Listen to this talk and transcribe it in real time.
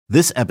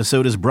This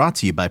episode is brought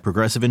to you by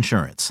Progressive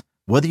Insurance.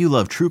 Whether you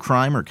love true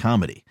crime or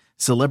comedy,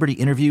 celebrity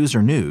interviews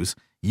or news,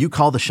 you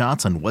call the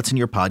shots on what's in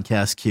your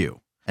podcast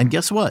queue. And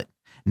guess what?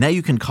 Now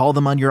you can call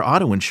them on your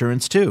auto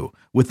insurance too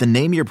with the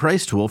Name Your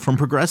Price tool from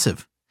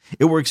Progressive.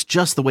 It works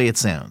just the way it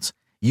sounds.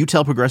 You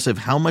tell Progressive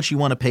how much you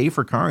want to pay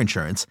for car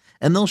insurance,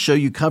 and they'll show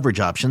you coverage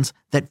options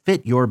that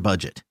fit your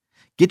budget.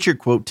 Get your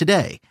quote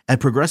today at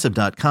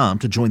Progressive.com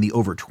to join the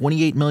over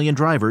 28 million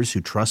drivers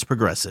who trust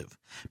Progressive.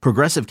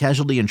 Progressive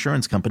Casualty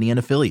Insurance Company and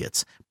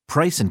Affiliates.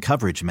 Price and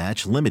coverage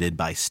match limited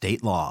by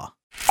state law.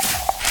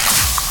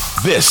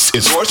 This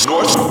is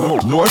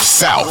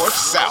North-South.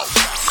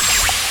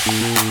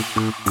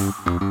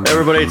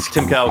 Everybody, it's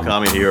Tim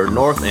Kawakami here,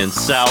 North and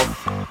South.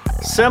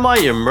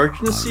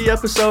 Semi-emergency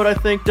episode, I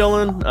think,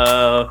 Dylan.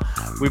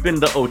 We've been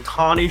the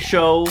Ohtani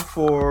show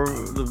for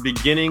the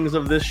beginnings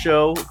of this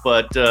show,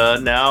 but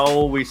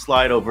now we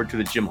slide over to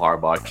the Jim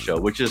Harbaugh show,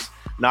 which is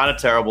not a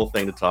terrible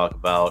thing to talk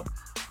about.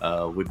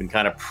 We've been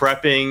kind of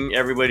prepping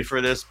everybody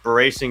for this,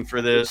 bracing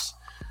for this.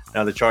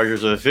 Now the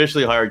Chargers have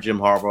officially hired Jim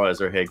Harbaugh as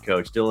their head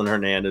coach. Dylan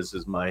Hernandez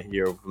is my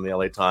hero from the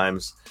LA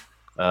Times.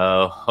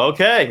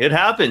 Okay, it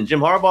happened.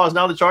 Jim Harbaugh is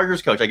now the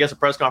Chargers coach. I guess a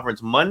press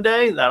conference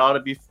Monday. That ought to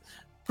be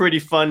pretty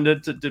fun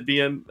to be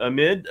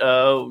amid.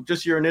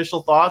 Just your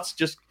initial thoughts,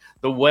 just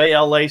the way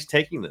LA's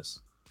taking this.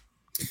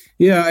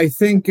 Yeah, I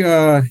think,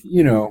 I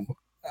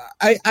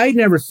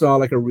never saw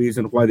like a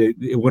reason why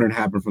it wouldn't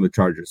happen from the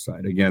Chargers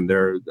side. Again,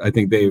 I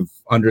think they've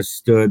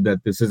understood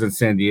that this isn't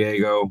San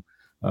Diego.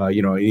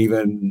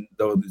 Even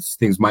though these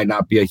things might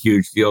not be a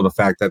huge deal, the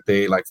fact that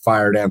they like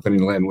fired Anthony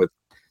Lynn with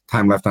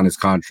time left on his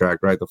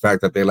contract, right? The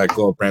fact that they let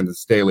go of Brandon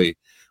Staley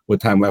with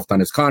time left on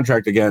his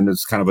contract, again,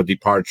 is kind of a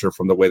departure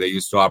from the way they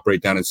used to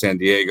operate down in San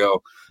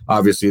Diego.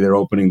 Obviously, they're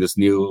opening this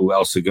new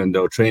El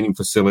Segundo training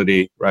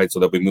facility, right? So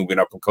they'll be moving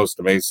up from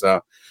Costa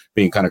Mesa,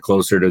 being kind of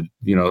closer to,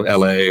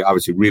 LA,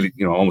 obviously really,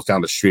 almost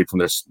down the street from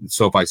their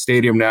SoFi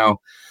Stadium now.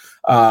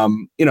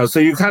 So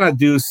you kind of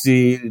do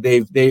see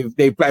they've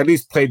at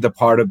least played the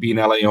part of being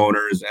LA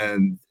owners.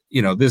 And,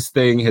 this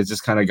thing has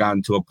just kind of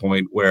gotten to a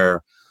point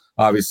where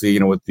obviously,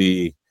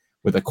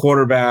 with the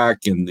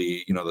quarterback and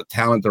the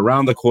talent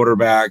around the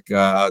quarterback,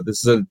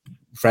 this is a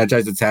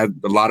franchise that's had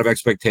a lot of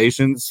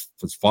expectations.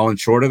 It's fallen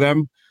short of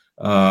them,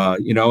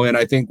 and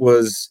I think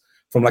was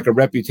from like a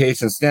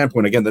reputation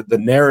standpoint, again, the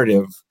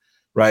narrative,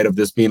 right, of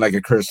this being like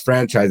a cursed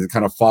franchise, it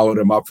kind of followed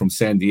him up from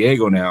San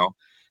Diego now.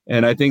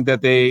 And I think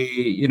that they,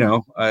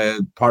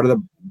 part of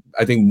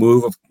the,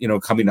 move of,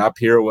 coming up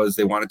here was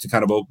they wanted to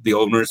kind of, the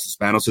owners, the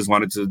Spanos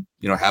wanted to,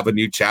 have a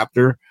new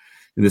chapter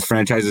in this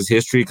franchise's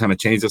history, kind of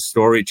change the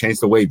story, change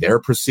the way they're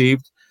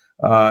perceived.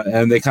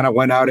 And they kind of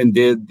went out and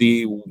did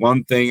the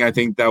one thing I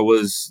think that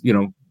was,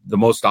 the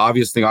most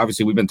obvious thing.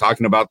 Obviously, we've been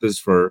talking about this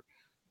for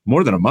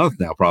more than a month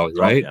now, probably,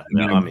 right?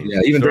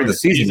 Even during the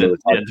season.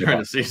 During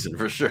the season,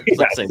 for sure.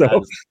 That is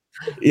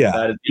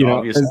the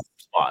obvious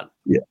spot.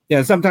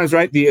 Yeah. Sometimes,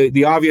 right,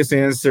 the obvious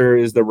answer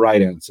is the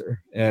right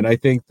answer. And I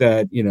think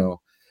that,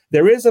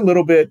 there is a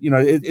little bit,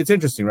 it's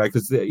interesting, right?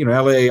 Because,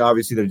 LA,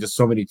 obviously, there's just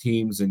so many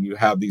teams and you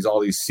have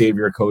all these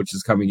savior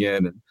coaches coming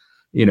in. And,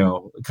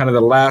 kind of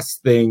the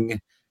last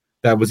thing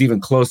that was even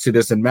close to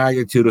this in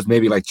magnitude was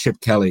maybe like Chip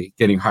Kelly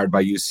getting hired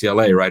by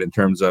UCLA, right? In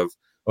terms of,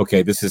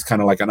 okay, this is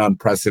kind of like an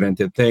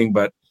unprecedented thing.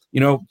 But,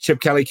 Chip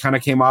Kelly kind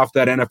of came off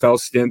that NFL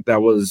stint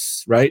that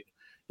was, right,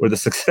 where the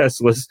success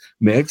was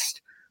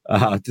mixed,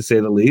 to say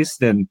the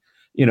least. And,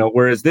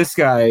 whereas this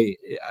guy,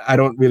 I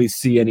don't really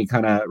see any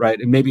kind of, right.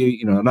 And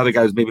maybe, another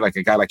guy was maybe like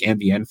a guy like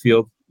Andy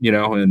Enfield,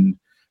 and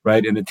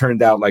right. And it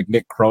turned out like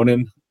Nick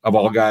Cronin, of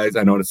all guys,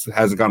 I know it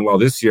hasn't gone well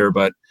this year,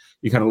 but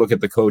you kind of look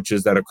at the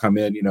coaches that have come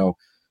in,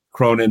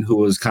 Cronin, who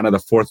was kind of the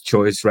fourth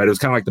choice, right. It was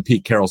kind of like the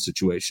Pete Carroll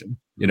situation,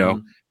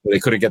 where they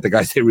couldn't get the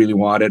guys they really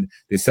wanted.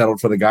 They settled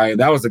for the guy. And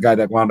that was the guy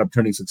that wound up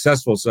turning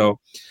successful. So,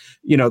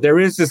 there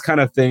is this kind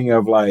of thing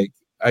of like,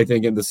 I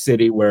think in the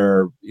city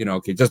where,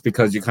 okay, just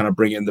because you kind of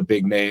bring in the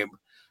big name,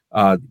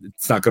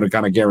 it's not going to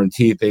kind of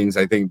guarantee things.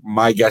 I think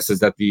my guess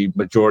is that the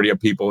majority of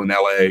people in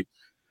LA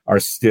are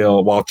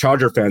still, while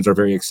Charger fans are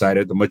very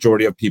excited, the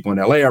majority of people in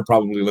LA are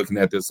probably looking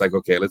at this like,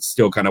 okay, let's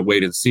still kind of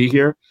wait and see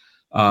here.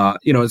 So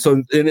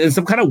in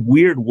some kind of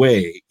weird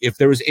way, if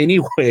there was any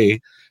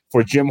way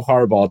for Jim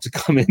Harbaugh to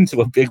come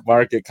into a big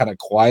market kind of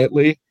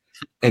quietly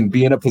and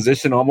be in a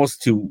position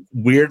almost to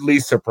weirdly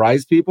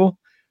surprise people,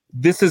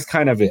 this is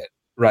kind of it.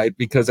 Right.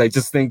 Because I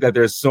just think that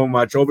there's so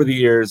much over the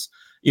years,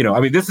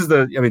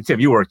 Tim,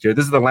 you worked here.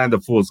 This is the land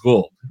of fool's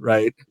gold.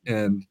 Right.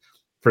 And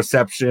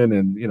perception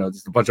and,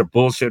 just a bunch of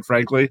bullshit,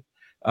 frankly.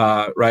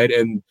 Right.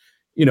 And,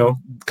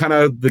 kind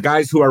of the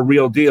guys who are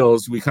real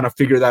deals, we kind of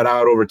figure that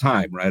out over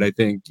time. Right. I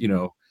think,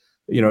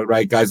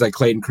 right. Guys like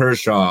Clayton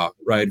Kershaw,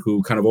 right.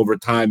 Who kind of over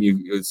time,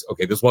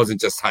 okay, this wasn't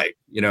just hype,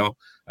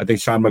 I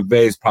think Sean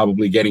McVay is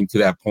probably getting to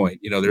that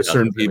point. There's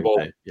certain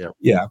people.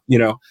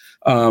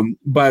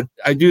 But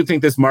I do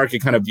think this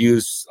market kind of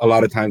views a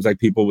lot of times like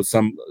people with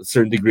some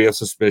certain degree of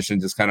suspicion,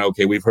 just kind of,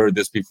 okay, we've heard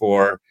this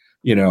before,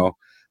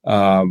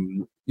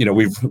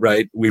 we've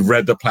read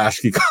the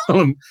Plaschke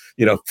column,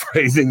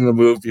 praising the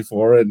move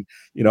before, and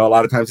a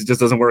lot of times it just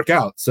doesn't work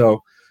out.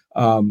 So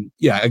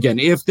again,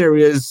 if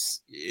there's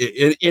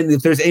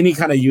any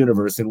kind of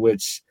universe in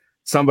which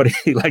somebody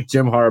like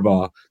Jim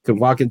Harbaugh could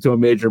walk into a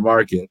major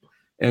market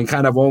and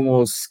kind of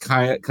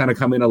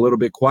come in a little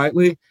bit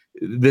quietly,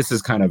 this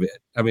is kind of it.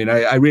 I mean,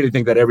 I really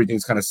think that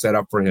everything's kind of set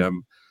up for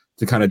him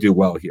to kind of do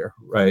well here,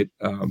 right?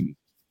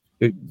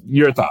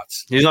 Your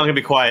thoughts? He's not going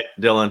to be quiet,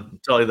 Dylan. I'll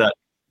tell you that.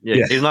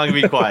 Yeah, he's not going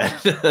to be quiet.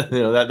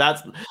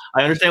 That's.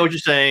 I understand what you're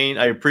saying.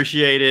 I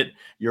appreciate it.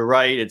 You're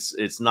right.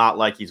 It's not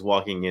like he's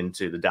walking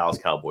into the Dallas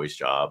Cowboys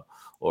job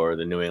or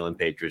the New England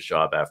Patriots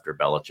job after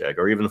Belichick,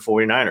 or even the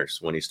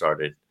 49ers when he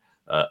started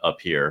up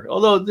here.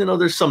 Although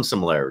there's some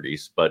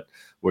similarities, but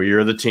where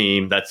you're the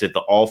team, that's it.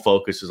 All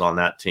focus is on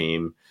that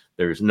team.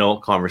 There's no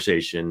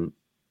conversation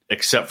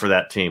except for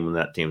that team when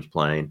that team's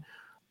playing.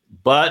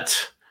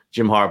 But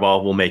Jim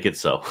Harbaugh will make it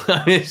so.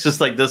 It's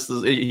just like this.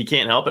 He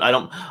can't help it. I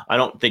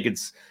don't think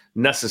it's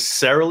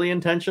necessarily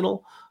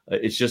intentional.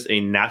 It's just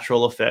a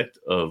natural effect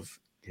of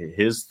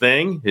his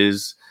thing,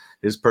 his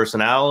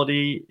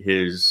personality,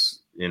 his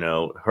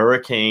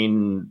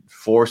hurricane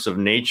force of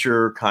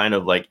nature kind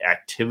of like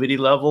activity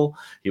level.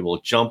 He will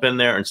jump in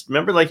there. And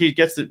remember, like, he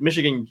gets the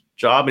Michigan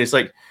job and he's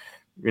like,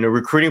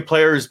 recruiting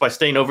players by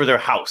staying over their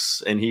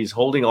house. And he's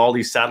holding all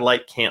these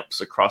satellite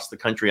camps across the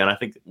country. And I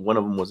think one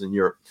of them was in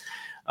Europe.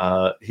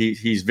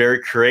 He's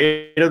very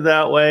creative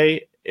that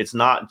way. It's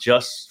not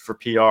just for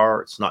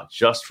PR. It's not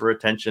just for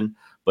attention,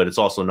 but it's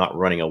also not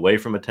running away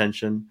from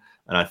attention.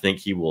 And I think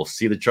he will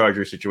see the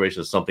Chargers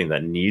situation as something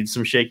that needs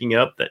some shaking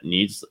up, that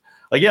needs,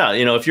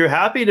 if you're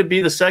happy to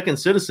be the second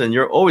citizen,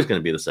 you're always going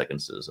to be the second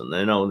citizen.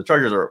 The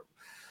Chargers are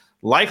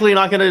likely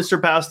not going to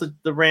surpass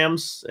the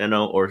Rams,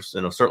 or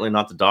certainly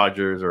not the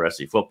Dodgers or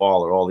SC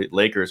football or all the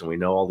Lakers. And we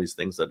know all these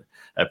things that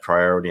have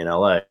priority in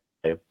LA.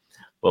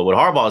 But what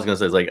Harbaugh is going to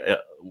say is like,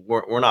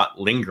 we're not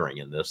lingering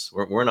in this.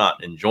 We're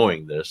not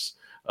enjoying this.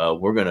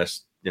 We're going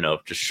to,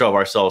 just shove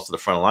ourselves to the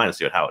front of the line and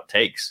see how it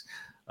takes.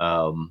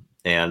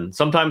 And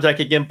sometimes that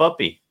could get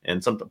bumpy,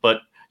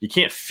 but you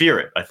can't fear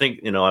it. I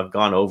think, I've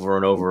gone over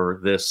and over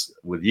this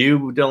with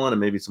you, Dylan,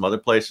 and maybe some other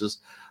places.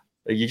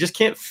 You just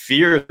can't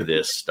fear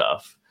this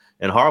stuff.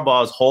 And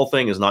Harbaugh's whole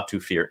thing is not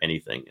to fear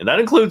anything. And that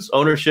includes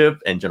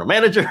ownership and general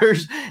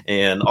managers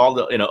and all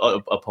the,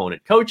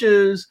 opponent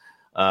coaches.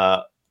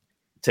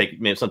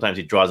 Sometimes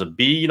he draws a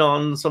bead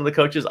on some of the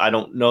coaches. I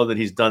don't know that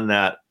he's done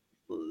that.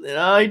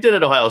 He did it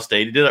at Ohio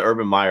State. He did it at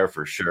Urban Meyer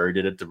for sure. He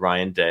did it to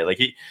Ryan Day. Like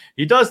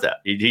he does that.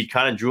 He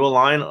kind of drew a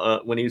line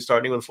when he was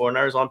starting with the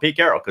 49ers on Pete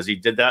Carroll, because he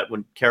did that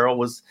when Carroll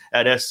was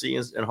at SC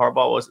and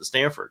Harbaugh was at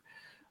Stanford.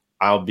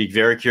 I'll be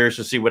very curious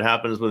to see what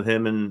happens with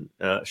him and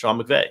Sean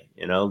McVay.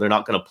 They're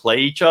not going to play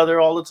each other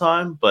all the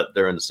time, but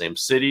they're in the same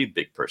city,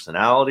 big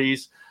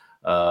personalities.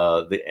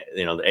 The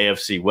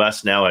AFC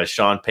West now has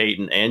Sean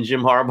Payton and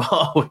Jim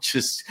Harbaugh, which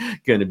is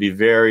going to be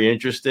very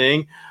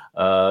interesting.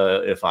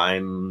 If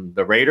I'm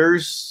the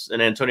Raiders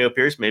and Antonio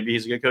Pierce, maybe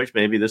he's a good coach.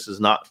 Maybe this is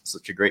not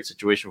such a great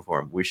situation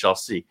for him. We shall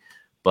see.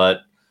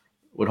 But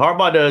what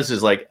Harbaugh does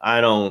is like, I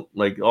don't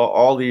like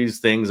all these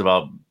things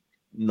about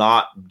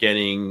not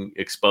getting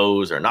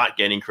exposed or not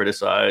getting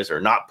criticized or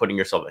not putting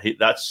yourself.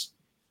 That's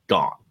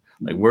gone.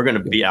 Like, we're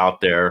going to be out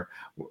there.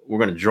 We're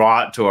going to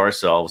draw it to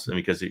ourselves. And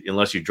because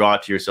unless you draw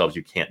it to yourselves,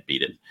 you can't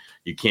beat it.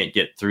 You can't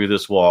get through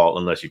this wall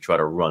unless you try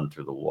to run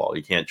through the wall.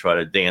 You can't try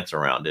to dance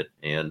around it.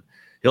 And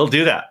he'll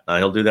do that.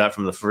 He'll do that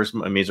from the first.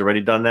 I mean, he's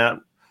already done that.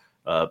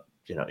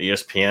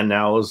 ESPN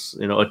now is,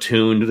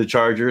 attuned to the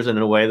Chargers in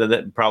a way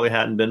that probably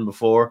hadn't been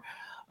before.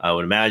 I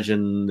would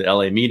imagine the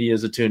LA media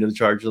is attuned to the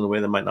Chargers in a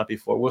way that might not be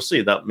before. We'll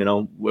see that,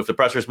 if the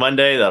presser is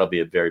Monday, that'll be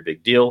a very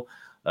big deal.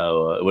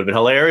 It would have been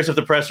hilarious if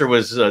the presser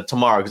was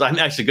tomorrow, because I'm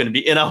actually going to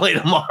be in LA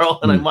tomorrow,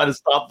 and I might have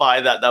stopped by.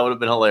 That would have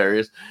been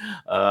hilarious.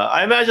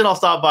 I imagine I'll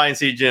stop by and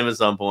see Jim at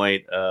some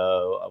point.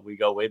 We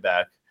go way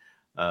back.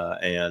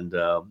 And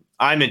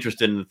I'm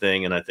interested in the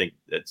thing, and I think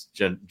it's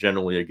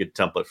generally a good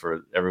template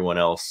for everyone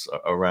else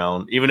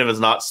around, even if it's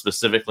not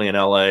specifically in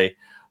LA.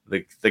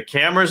 The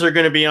cameras are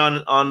going to be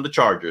on the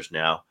Chargers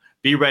now.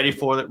 Be ready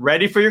for that.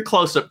 Ready for your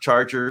close-up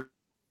Chargers.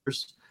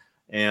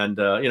 And,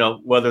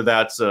 whether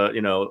that's,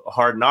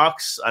 Hard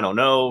Knocks, I don't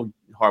know.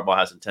 Harbaugh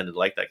hasn't tended to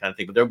like that kind of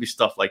thing, but there'll be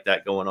stuff like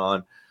that going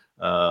on.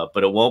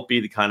 But it won't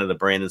be the kind of the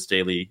Brandon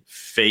Staley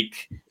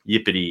fake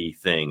yippity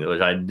thing,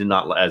 which I did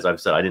not, as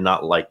I've said, I did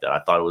not like that. I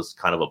thought it was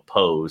kind of a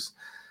pose.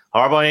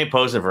 Harbaugh ain't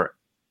posing for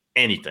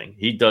anything.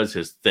 He does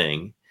his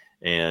thing.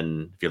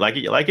 And if you like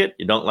it, you like it.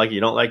 You don't like it,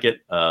 you don't like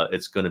it.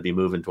 It's going to be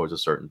moving towards a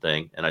certain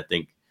thing. And I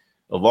think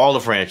of all the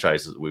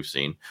franchises that we've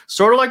seen,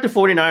 sort of like the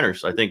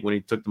 49ers, I think when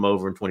he took them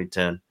over in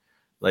 2010,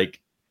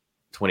 like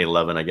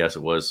 2011, I guess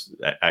it was.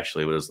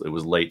 Actually, it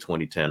was late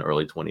 2010,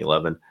 early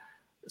 2011.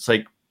 It's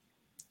like,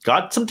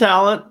 got some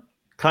talent,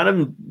 kind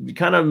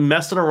of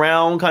messing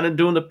around, kind of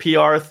doing the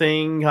PR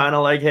thing, kind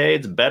of like, hey,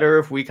 it's better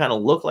if we kind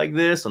of look like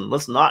this and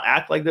let's not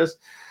act like this.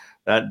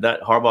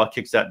 That Harbaugh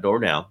kicks that door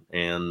down,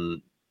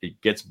 and it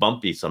gets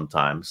bumpy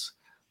sometimes,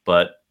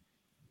 but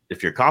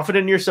if you're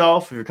confident in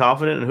yourself, if you're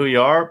confident in who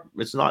you are,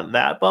 it's not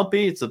that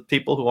bumpy. It's the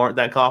people who aren't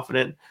that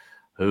confident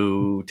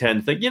who tend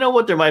to think, you know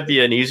what, there might be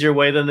an easier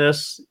way than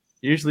this.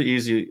 Usually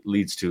easy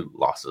leads to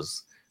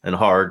losses and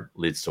hard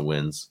leads to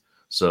wins.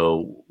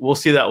 So we'll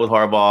see that with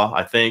Harbaugh.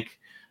 I think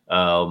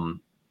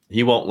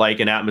he won't like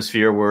an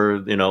atmosphere where,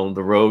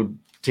 the road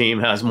team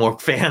has more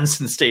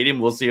fans in the stadium.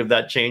 We'll see if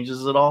that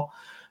changes at all.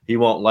 He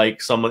won't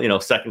like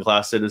someone,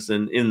 second-class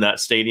citizen in that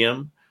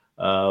stadium.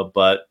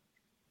 But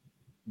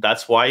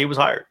that's why he was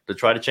hired, to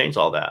try to change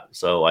all that.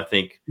 So I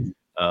think,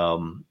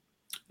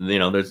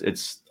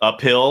 it's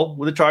uphill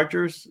with the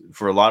Chargers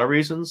for a lot of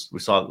reasons.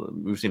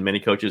 We've seen many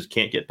coaches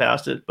can't get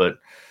past it, but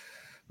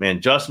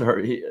man, Justin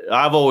Herbert,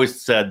 I've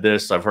always said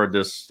this. I've heard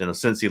this,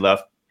 since he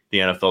left the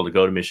NFL to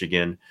go to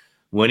Michigan.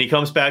 When he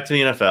comes back to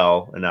the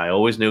NFL, and I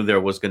always knew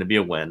there was going to be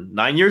a win.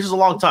 9 years is a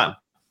long time,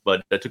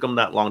 but it took him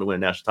that long to win a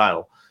national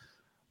title.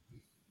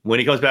 When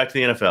he comes back to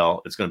the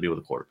NFL, it's going to be with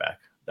a quarterback.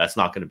 That's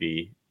not going to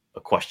be a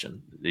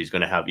question. He's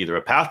going to have either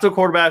a path to a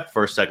quarterback,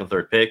 first, second,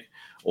 third pick,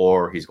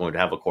 or he's going to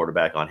have a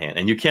quarterback on hand.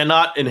 And you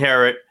cannot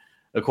inherit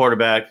a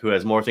quarterback who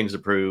has more things to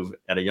prove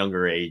at a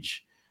younger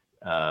age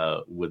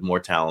with more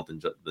talent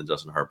than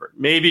Justin Herbert.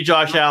 Maybe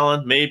Josh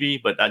Allen, maybe,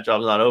 but that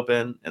job's not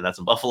open, and that's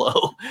in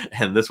Buffalo,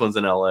 and this one's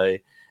in LA,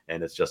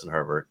 and it's Justin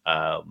Herbert.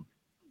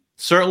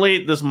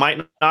 Certainly, this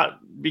might not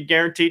be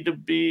guaranteed to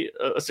be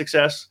a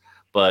success,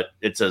 but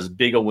it's as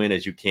big a win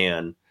as you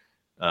can.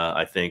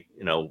 I think,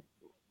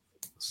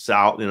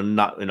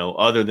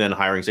 other than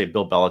hiring, say,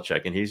 Bill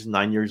Belichick, and he's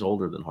 9 years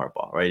older than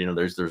Harbaugh, right?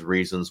 There's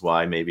reasons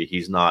why maybe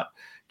he's not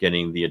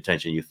getting the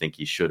attention you think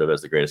he should have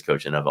as the greatest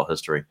coach in NFL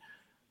history.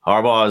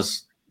 Harbaugh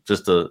is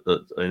just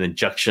an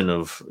injection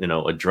of,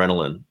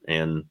 adrenaline,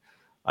 and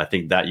I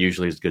think that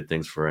usually is good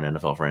things for an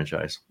NFL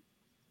franchise.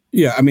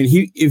 Yeah, I mean,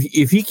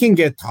 if he can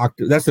get talked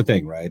to, that's the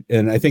thing, right?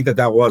 And I think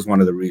that was one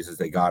of the reasons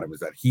they got him,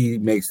 is that he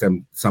makes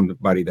them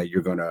somebody that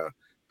you're going to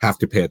have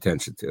to pay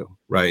attention to,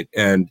 right?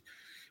 And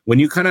when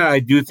you I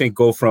do think,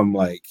 go from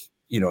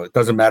it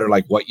doesn't matter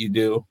what you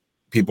do,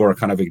 people are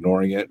kind of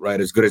ignoring it, right?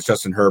 As good as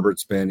Justin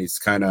Herbert's been, he's it's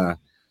kind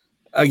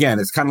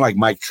of like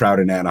Mike Trout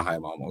in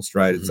Anaheim almost,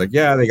 right? It's they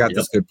got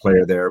this good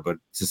player there, but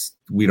just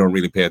we don't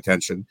really pay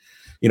attention.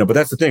 But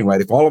that's the thing,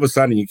 right? If all of a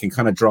sudden you can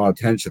kind of draw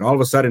attention, all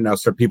of a sudden now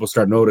people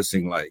start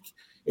noticing,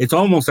 it's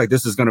almost like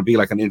this is going to be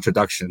like an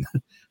introduction,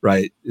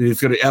 right?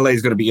 LA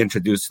is going to be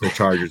introduced to the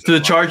Chargers. To the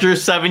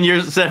Chargers 7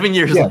 years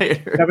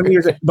later. 7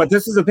 years. But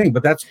this is the thing.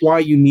 But that's why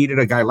you needed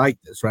a guy like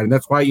this, right? And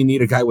that's why you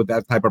need a guy with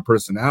that type of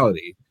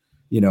personality,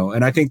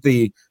 And I think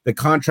the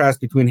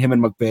contrast between him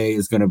and McVay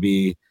is going to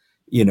be,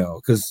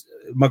 because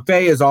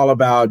McVay is all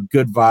about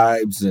good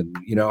vibes and,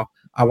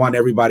 I want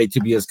everybody to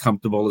be as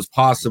comfortable as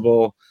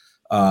possible.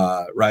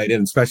 Right.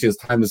 And especially as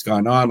time has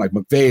gone on,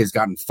 McVay has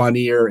gotten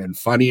funnier and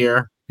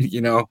funnier,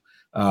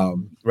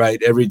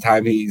 right. Every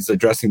time he's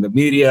addressing the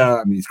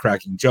media, he's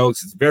cracking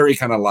jokes. It's very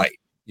kind of light,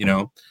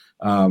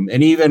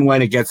 and even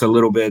when it gets a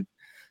little bit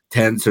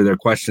tense or there are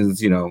questions,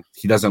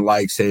 he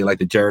doesn't say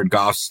the Jared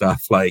Goff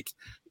stuff,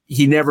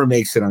 he never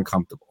makes it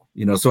uncomfortable,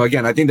 So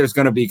again, I think there's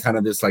going to be kind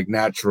of this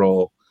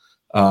natural,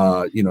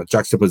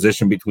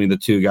 juxtaposition between the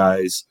two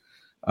guys.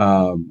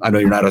 I know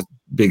you're not a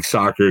big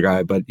soccer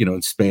guy, but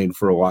in Spain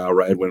for a while,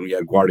 right, when we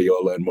had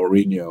Guardiola and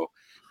Mourinho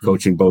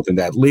coaching both in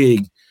that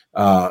league,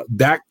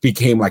 that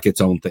became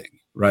its own thing,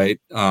 right?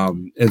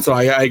 And so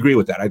I agree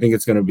with that. I think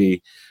it's going to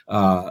be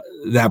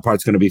that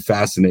part's going to be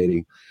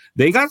fascinating.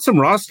 They got some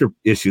roster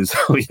issues,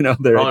 They got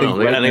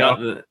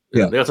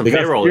some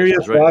payroll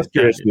issues, right?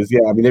 Roster issues.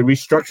 Yeah, they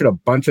restructured a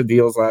bunch of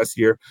deals last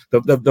year.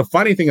 The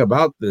funny thing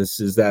about this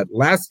is that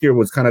last year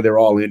was kind of their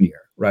all-in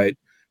year, right?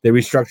 They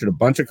restructured a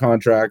bunch of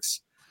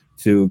contracts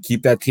to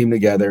keep that team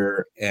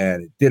together,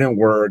 and it didn't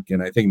work.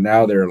 And I think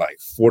now they're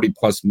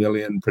 40+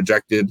 million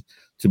projected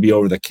to be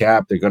over the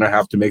cap. They're going to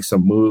have to make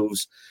some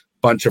moves,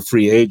 bunch of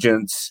free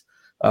agents,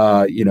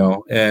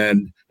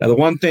 and now the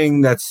one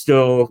thing that's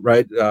still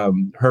right,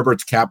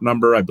 Herbert's cap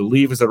number, I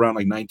believe, is around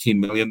 19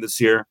 million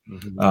this year.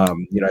 Mm-hmm.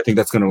 I think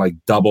that's going to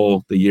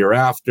double the year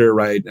after,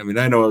 right?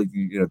 I know,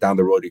 down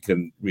the road you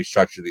can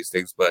restructure these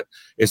things, but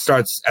it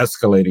starts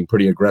escalating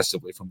pretty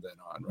aggressively from then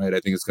on, right? I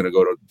think it's going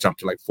to jump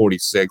to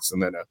 46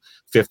 and then a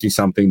 50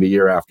 something the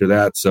year after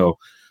that. So,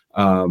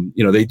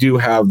 they do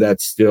have that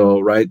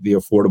still, right? The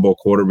affordable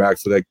quarterback.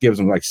 So that gives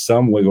them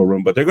some wiggle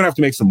room, but they're going to have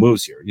to make some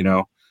moves here.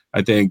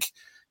 I think,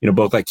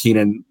 both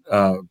Keenan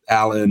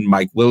Allen,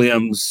 Mike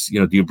Williams,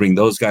 do you bring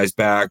those guys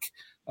back?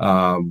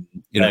 So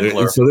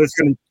there's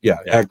going to,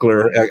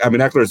 Eckler.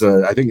 Eckler's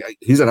I think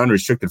he's an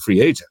unrestricted free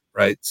agent,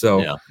 right?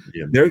 So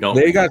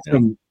they got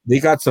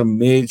some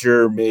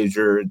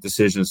major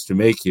decisions to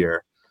make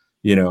here,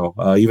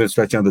 even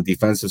stretching on the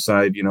defensive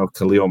side,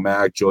 Khalil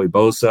Mack, Joey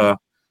Bosa,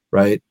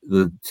 right?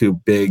 The two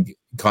big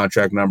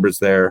contract numbers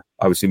there.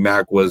 Obviously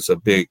Mack was a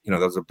big, that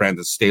was a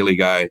Brandon Staley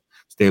guy.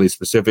 Staley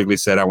specifically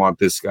said, I want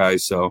this guy.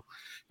 So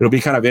it'll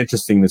be kind of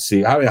interesting to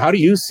see. How do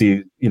you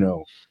see,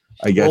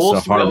 I guess.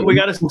 We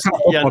got to see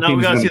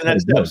the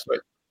next steps. Right?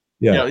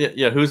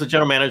 Yeah. Who's the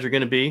general manager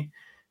going to be?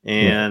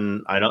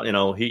 And I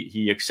don't,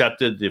 he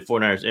accepted the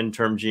 49ers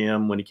interim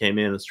GM when he came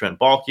in as Trent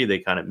Baalke. They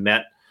kind of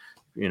met,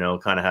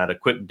 kind of had a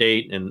quick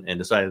date and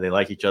decided they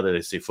like each other.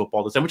 They see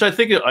football the same, which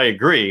I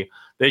agree.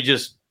 They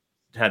just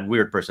had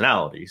weird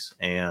personalities,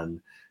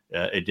 and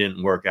it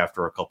didn't work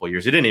after a couple of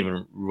years. It didn't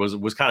even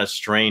was kind of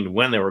strained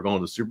when they were going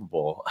to the Super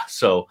Bowl.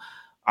 So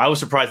I was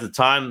surprised at the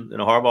time.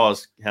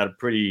 Harbaugh had a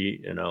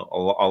pretty, a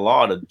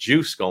lot of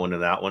juice going to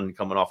that one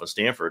coming off of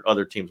Stanford.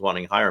 Other teams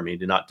wanting to hire me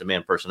did not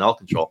demand personnel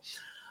control.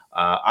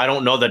 I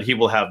don't know that he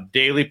will have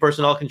daily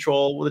personnel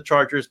control with the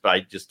Chargers, but I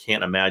just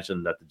can't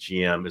imagine that the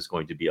GM is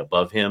going to be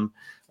above him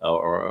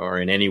or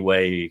in any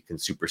way can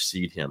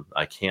supersede him.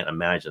 I can't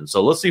imagine.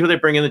 So let's see who they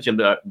bring in the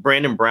GM.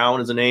 Brandon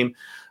Brown is a name.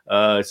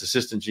 It's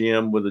assistant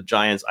GM with the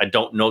Giants. I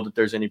don't know that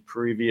there's any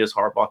previous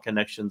Harbaugh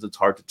connections. It's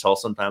hard to tell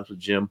sometimes with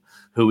Jim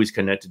who he's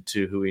connected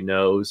to, who he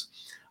knows.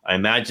 I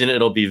imagine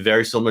it'll be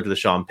very similar to the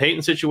Sean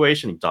Payton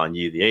situation. Don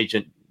Yee, the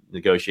agent,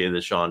 negotiated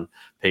the Sean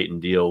Payton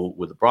deal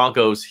with the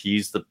Broncos.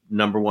 He's the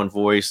number one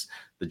voice.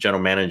 The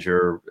general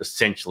manager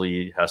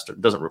essentially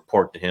doesn't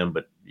report to him,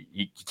 but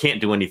you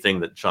can't do anything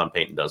that Sean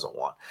Payton doesn't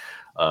want.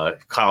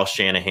 Kyle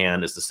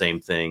Shanahan is the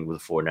same thing with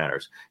the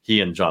 49ers.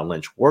 He and John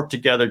Lynch work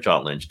together.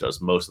 John Lynch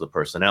does most of the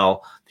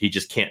personnel. He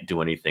just can't do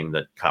anything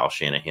that Kyle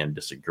Shanahan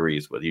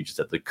disagrees with. He just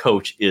said the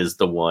coach is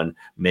the one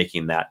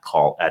making that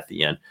call at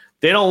the end.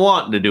 They don't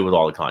want to do with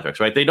all the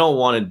contracts, right? They don't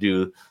want to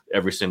do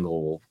every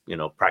single,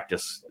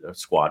 practice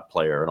squad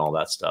player and all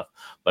that stuff.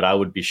 But I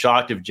would be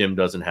shocked if Jim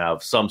doesn't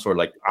have some sort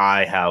of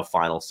I have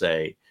final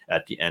say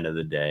at the end of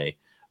the day.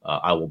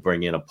 I will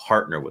bring in a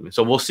partner with me.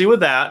 So we'll see with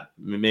that.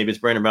 Maybe it's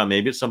Brandon Brown.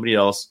 Maybe it's somebody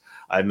else.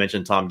 I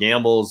mentioned Tom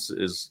Gamble's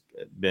has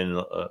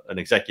been an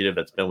executive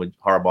that's been with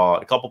Harbaugh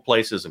at a couple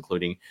places,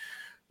 including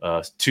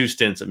 2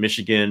 stints at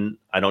Michigan.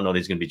 I don't know that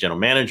he's going to be general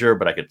manager,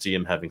 but I could see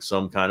him having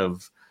some kind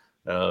of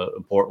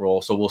important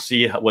role. So we'll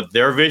see what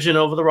their vision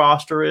over the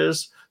roster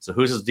is. So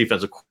who's his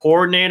defensive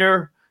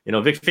coordinator?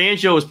 Vic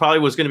Fangio was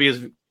going to be his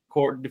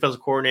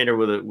defensive coordinator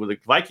with the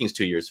Vikings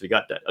 2 years if he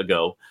got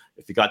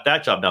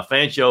that job. Now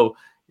Fangio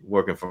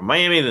working for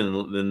Miami,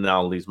 then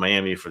now leaves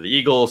Miami for the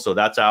Eagles, so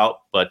that's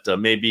out. But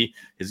maybe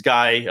his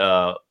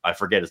guy, I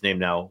forget his name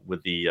now,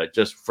 with the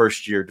just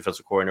first year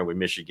defensive coordinator with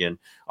Michigan,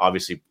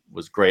 obviously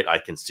was great. I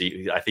think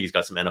he's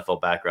got some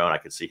NFL background. I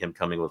could see him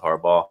coming with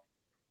Harbaugh.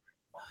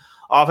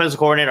 Offensive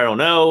coordinator, I don't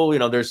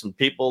know. There's some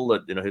people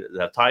that that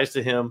have ties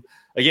to him.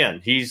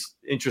 Again, he's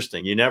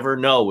interesting. You never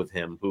know with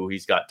him who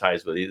he's got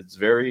ties with.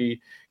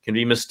 Can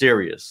be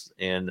mysterious,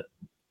 and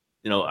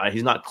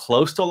he's not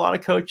close to a lot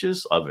of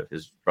coaches. Of it,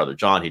 his brother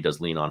John, he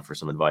does lean on for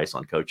some advice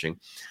on coaching,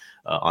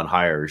 on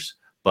hires.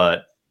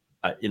 But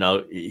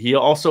he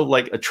also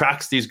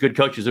attracts these good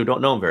coaches who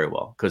don't know him very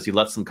well because he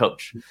lets them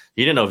coach.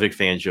 He didn't know Vic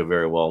Fangio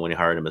very well when he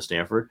hired him at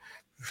Stanford.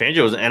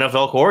 Fangio was an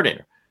NFL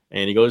coordinator.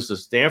 And he goes to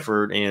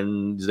Stanford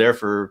and is there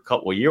for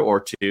a year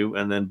or two,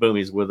 and then boom,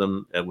 he's with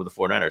them with the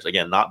 49ers.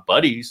 Again, not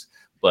buddies,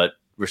 but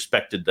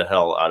respected the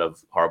hell out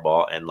of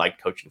Harbaugh and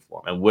liked coaching for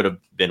him, and would have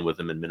been with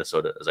him in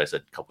Minnesota, as I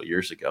said a couple of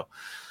years ago.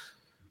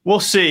 We'll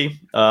see.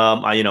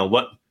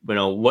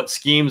 What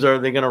schemes are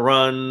they going to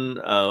run?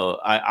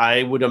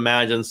 I would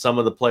imagine some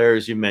of the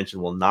players you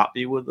mentioned will not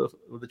be with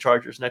the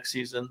Chargers next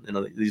season.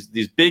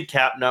 These big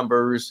cap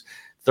numbers.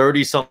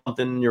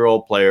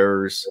 30-something-year-old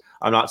players.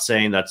 I'm not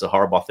saying that's a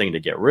Harbaugh thing to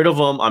get rid of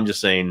them. I'm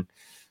just saying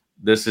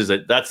that's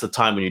the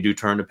time when you do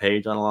turn the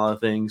page on a lot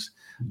of things.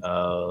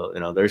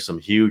 There's some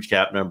huge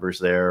cap numbers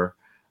there.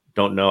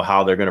 Don't know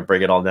how they're going to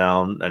break it all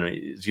down.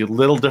 It's a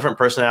little different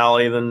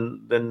personality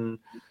than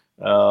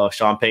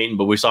Sean Payton,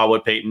 but we saw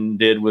what Payton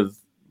did with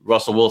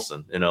Russell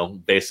Wilson,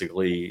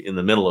 basically in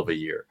the middle of a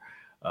year.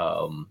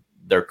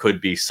 There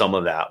could be some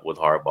of that with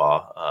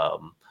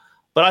Harbaugh.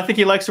 But I think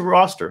he likes the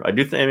roster. I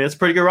do think. It's a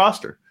pretty good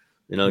roster.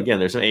 Again,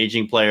 there's some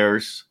aging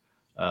players.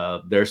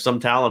 There's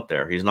some talent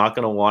there. He's not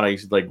going to want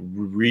to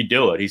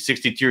redo it. He's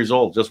 62 years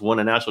old, just won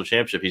a national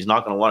championship. He's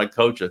not going to want to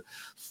coach a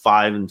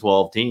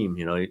 5-12 team,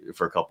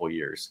 for a couple of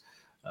years.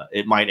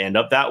 It might end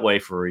up that way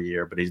for a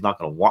year, but he's not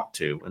going to want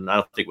to. And I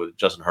don't think with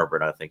Justin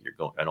Herbert, I don't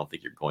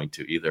think you're going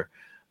to either.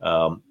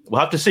 We'll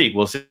have to see.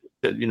 We'll see.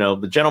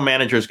 The general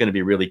manager is going to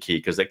be really key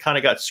because they kind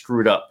of got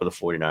screwed up for the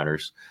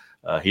 49ers.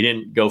 He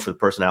didn't go for the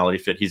personality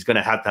fit. He's going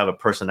to have a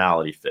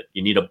personality fit.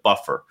 You need a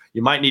buffer.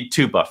 You might need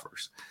 2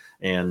 buffers.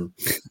 And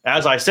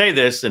as I say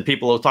this, and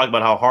people will talk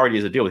about how hard he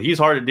is to deal with, he's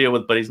hard to deal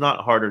with, but he's not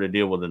harder to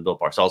deal with than Bill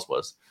Parcells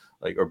was,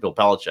 or Bill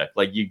Belichick.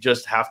 You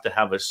just have to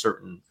have a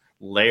certain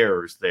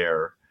layers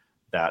there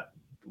that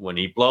when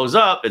he blows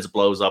up, it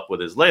blows up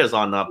with his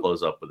liaison, not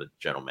blows up with the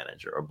general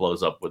manager or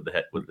blows up with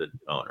the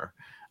owner.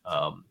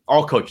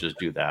 All coaches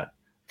do that.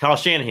 Kyle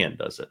Shanahan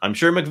does it. I'm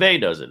sure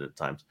McVay does it at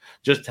times.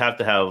 Just have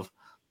to have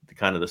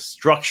the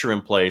structure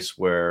in place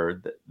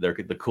where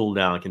the cool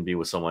down can be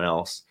with someone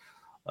else.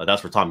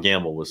 That's where Tom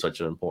Gamble was such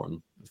an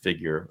important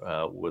figure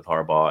with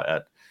Harbaugh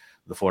at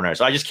the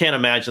 49ers. I just can't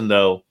imagine,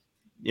 though,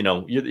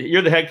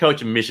 you're the head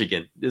coach in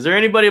Michigan. Is there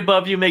anybody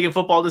above you making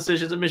football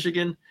decisions in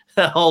Michigan?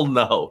 Hell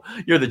no.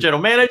 You're the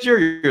general manager,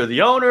 you're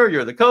the owner,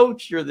 you're the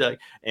coach,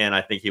 and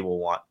I think he will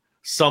want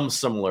some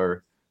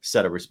similar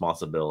set of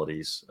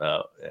responsibilities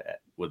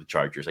with the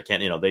Chargers. I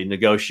can't, they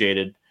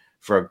negotiated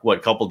for a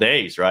couple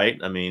days, right?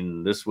 I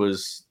mean, this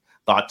was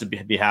thought to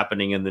be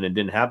happening, and then it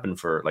didn't happen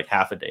for like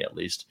half a day at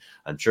least.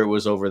 I'm sure it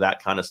was over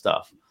that kind of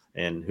stuff.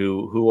 And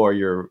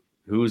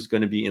who's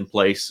going to be in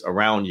place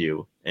around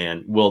you,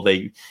 and will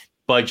they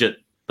budget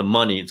the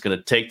money it's going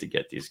to take to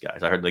get these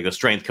guys? I heard like the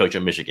strength coach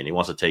in Michigan, he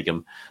wants to take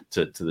him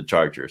to the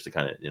Chargers to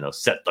kind of,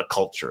 set the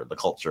culture.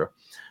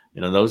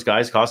 Those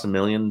guys cost $1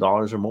 million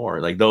or more.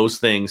 Like those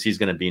things, he's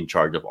going to be in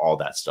charge of all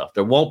that stuff.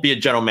 There won't be a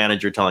general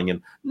manager telling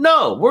him,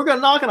 no, we're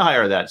not going to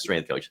hire that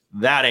strength coach.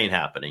 That ain't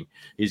happening.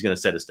 He's going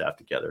to set his staff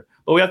together.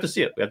 But we have to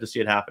see it. We have to see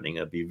it happening.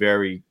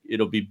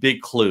 It'll be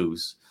big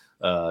clues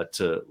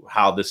to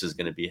how this is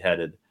going to be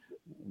headed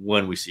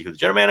when we see who the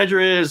general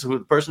manager is, who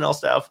the personnel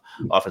staff,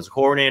 offensive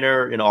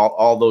coordinator,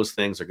 all those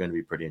things are going to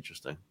be pretty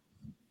interesting.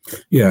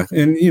 Yeah.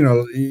 And,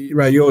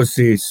 right, you always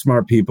see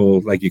smart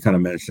people, like you kind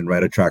of mentioned,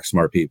 right, attract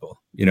smart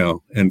people,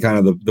 and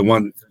kind of the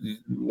one,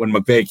 when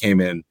McVay came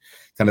in,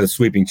 kind of the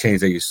sweeping change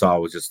that you saw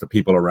was just the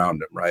people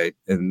around him, right?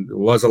 And it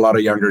was a lot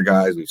of younger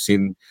guys. We've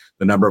seen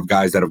the number of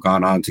guys that have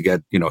gone on to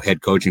get,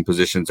 head coaching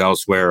positions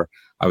elsewhere.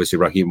 Obviously,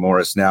 Raheem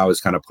Morris now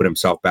has kind of put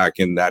himself back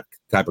in that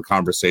type of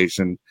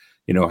conversation,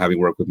 having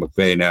worked with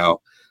McVay now.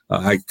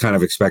 I kind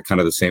of expect kind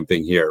of the same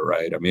thing here,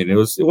 right? I mean, it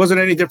wasn't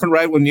any different,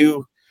 right, when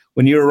you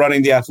were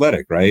running the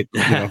Athletic, right?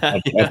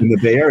 Up in the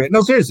Bay Area.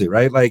 No, seriously,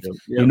 right? Like,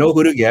 you know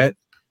who to get,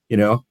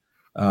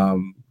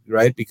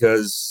 right?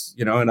 Because,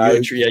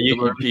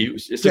 you're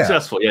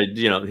successful.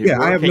 Yeah.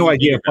 I have no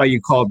idea why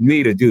you called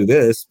me to do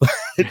this, but,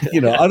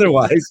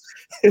 otherwise.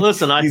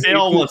 Listen, I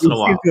fail once in a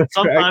while.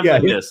 Sometimes I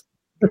miss.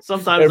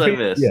 Sometimes I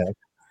miss. Yeah.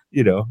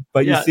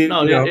 But you see,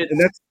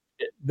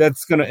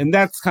 and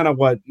that's kind of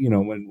what,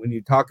 when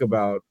you talk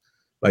about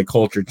like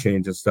culture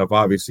change and stuff,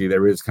 obviously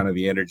there is kind of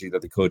the energy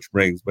that the coach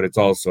brings, but it's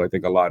also, I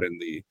think, a lot in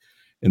the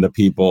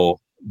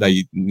people that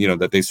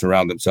that they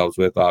surround themselves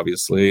with,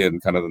 obviously,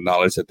 and kind of the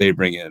knowledge that they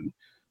bring in,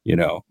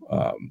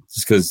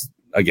 just because,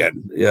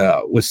 again,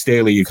 with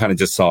Staley, you kind of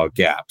just saw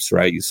gaps,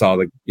 right? You saw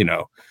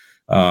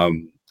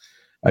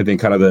I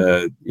think kind of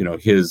the,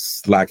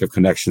 his lack of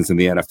connections in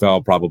the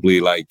NFL,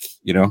 probably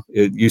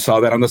you saw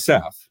that on the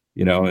staff,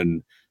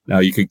 and now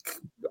you could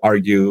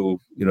argue,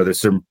 there's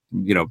some,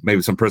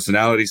 maybe some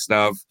personality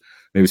stuff,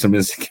 maybe some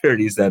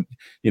insecurities that,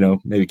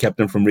 maybe kept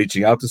them from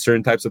reaching out to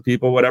certain types of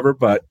people, whatever.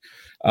 But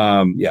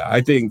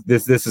I think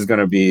this is going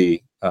to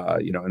be,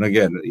 and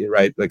again,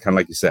 right, like kind of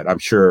like you said, I'm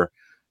sure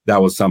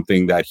that was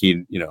something that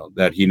he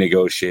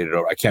negotiated,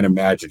 or I can't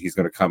imagine he's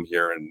going to come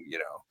here and,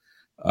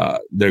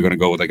 they're going to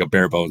go with like a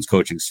bare bones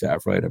coaching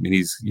staff, right? I mean,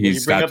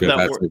 he's got to have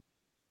that.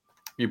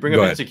 You bring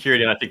up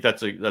insecurity, and I think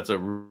that's a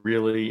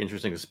really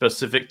interesting,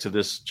 specific to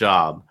this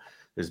job,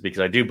 is because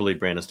I do believe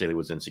Brandon Staley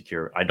was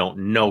insecure. I don't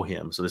know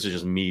him, so this is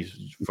just me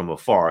from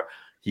afar.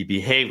 He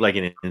behaved like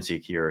an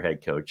insecure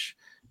head coach,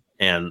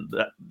 and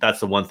that's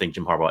the one thing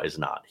Jim Harbaugh is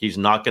not. He's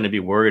not going to be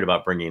worried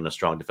about bringing in a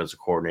strong defensive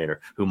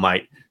coordinator who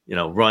might,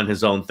 run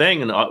his own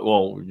thing. And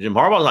Jim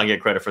Harbaugh's not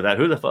get credit for that.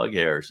 Who the fuck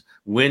cares?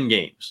 Win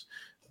games.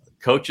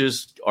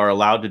 Coaches are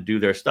allowed to do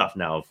their stuff.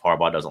 Now, if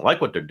Harbaugh doesn't like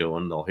what they're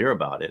doing, they'll hear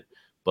about it.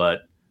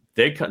 But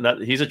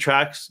he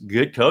attracts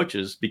good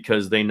coaches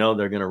because they know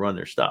they're going to run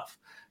their stuff.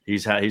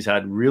 He's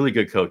had really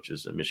good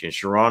coaches at Michigan.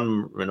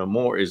 Sharon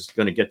Moore is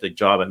going to get the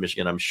job at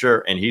Michigan, I'm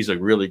sure, and he's a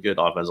really good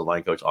offensive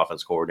line coach,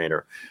 offense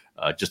coordinator,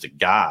 just a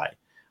guy.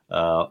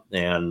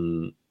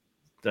 And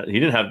he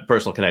didn't have a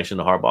personal connection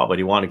to Harbaugh, but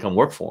he wanted to come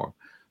work for him.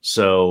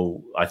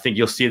 So I think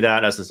you'll see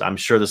that I'm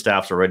sure the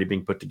staff's already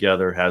being put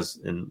together, has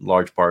in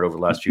large part over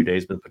the last few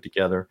days been put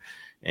together,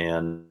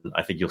 and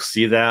I think you'll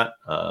see that,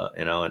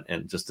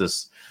 and just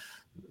this.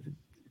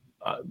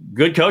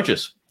 Good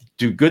coaches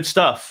do good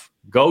stuff.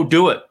 Go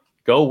do it.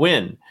 Go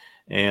win.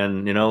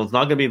 And, it's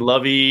not going to be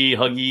lovey,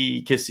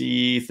 huggy,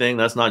 kissy thing.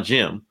 That's not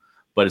Jim,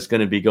 but it's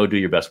going to be go do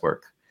your best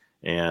work.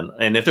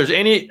 And if there's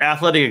any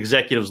athletic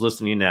executives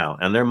listening now,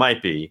 and there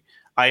might be,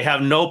 I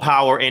have no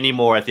power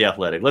anymore at the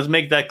Athletic. Let's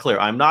make that clear.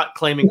 I'm not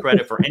claiming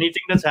credit for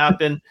anything that's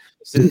happened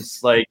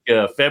since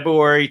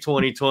February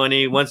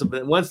 2020. Once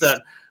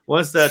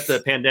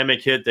that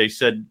pandemic hit, they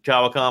said,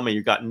 Kawakami,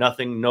 you got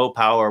nothing, no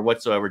power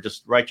whatsoever.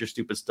 Just write your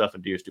stupid stuff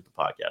and do your stupid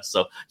podcast.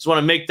 So just want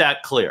to make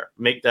that clear.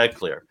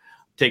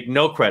 Take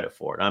no credit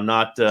for it. I'm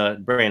not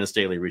Brandon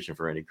Staley reaching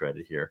for any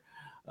credit here.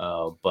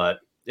 But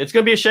it's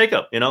going to be a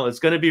shakeup. It's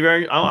going to be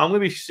I'm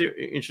going to be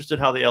interested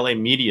how the LA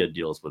media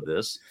deals with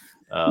this.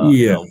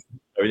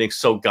 Everything's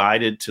so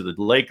guided to the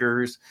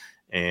Lakers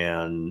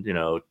and,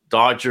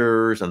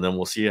 Dodgers, and then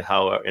we'll see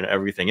how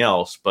everything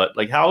else. But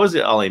how is the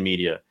LA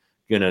media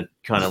going to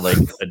kind of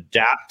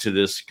adapt to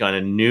this kind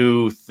of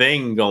new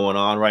thing going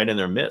on right in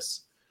their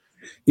midst?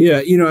 Yeah.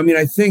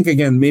 I think,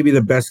 again, maybe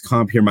the best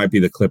comp here might be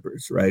the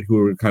Clippers, right?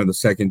 Who are kind of the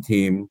second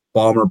team.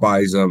 Ballmer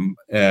buys them.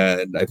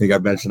 And I think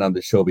I've mentioned on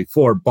the show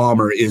before,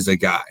 Ballmer is a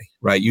guy,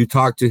 right? You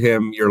talk to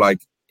him, you're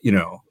like,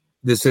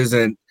 this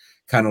isn't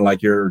kind of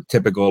like your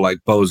typical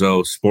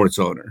bozo sports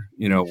owner,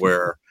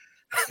 where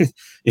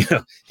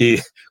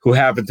who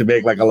happened to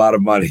make like a lot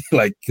of money,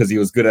 like because he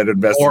was good at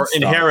investing or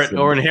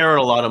inherit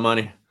a lot of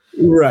money.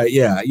 Right.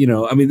 Yeah.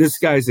 I mean, this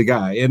guy's the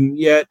guy. And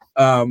yet,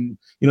 the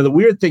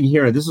weird thing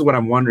here, and this is what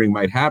I'm wondering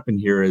might happen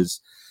here is,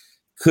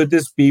 could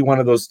this be one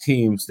of those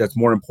teams that's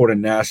more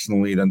important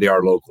nationally than they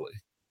are locally?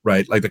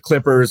 Right. Like the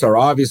Clippers are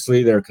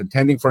obviously they're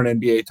contending for an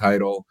NBA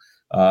title.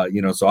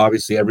 So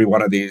obviously every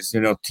one of these,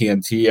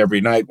 TNT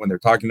every night when they're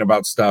talking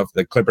about stuff,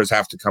 the Clippers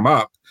have to come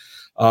up.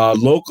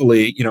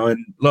 Locally,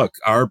 and look,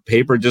 our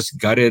paper just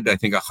gutted, I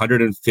think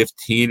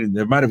 115, and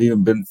there might have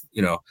even been,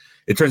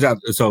 it turns out,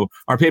 so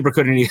our paper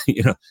couldn't,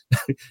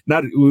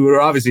 we were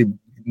obviously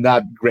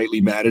not greatly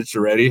managed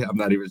already. I'm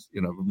not even,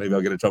 maybe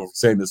I'll get in trouble for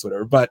saying this,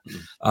 whatever, but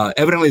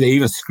evidently they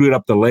even screwed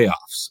up the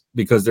layoffs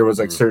because there was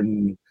like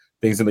certain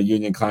things in the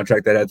union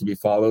contract that had to be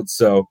followed.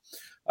 So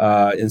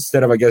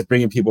instead of, I guess,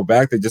 bringing people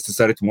back, they just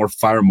decided to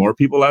fire more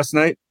people last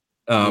night.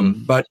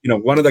 But,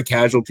 one of the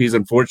casualties,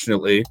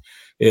 unfortunately,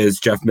 is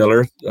Jeff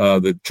Miller,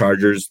 the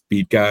Chargers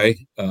beat guy,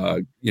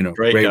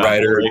 great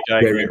writer,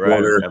 great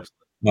reporter.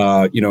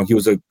 He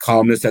was a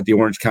columnist at the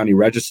Orange County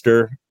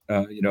Register,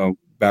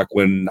 back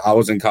when I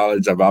was in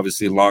college. I've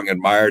obviously long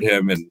admired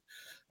him. And,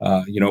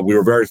 we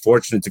were very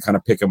fortunate to kind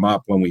of pick him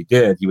up when we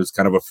did. He was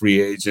kind of a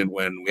free agent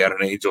when we had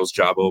an Angels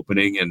job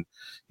opening, and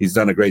he's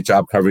done a great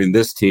job covering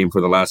this team for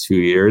the last few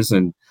years.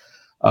 And,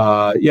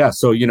 I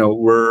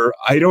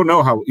don't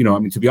know how,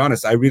 to be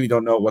honest, I really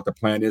don't know what the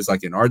plan is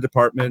like in our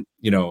department.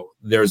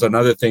 There's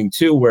another thing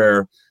too,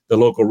 where the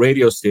local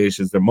radio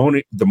stations, the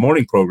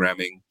morning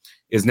programming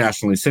is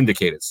nationally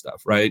syndicated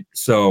stuff. Right.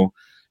 So,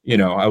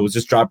 I was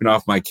just dropping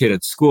off my kid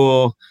at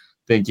school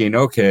thinking,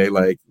 okay,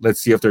 like,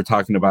 let's see if they're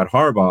talking about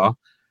Harbaugh.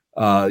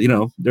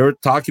 They were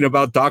talking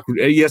about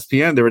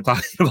ESPN. They were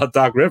talking about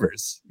Doc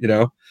Rivers,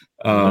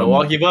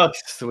 Milwaukee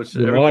Bucks, which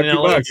Milwaukee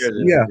Bucks.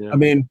 Yeah. I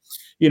mean,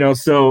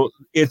 so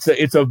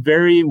it's a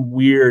very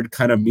weird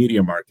kind of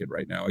media market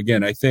right now.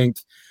 Again, I think,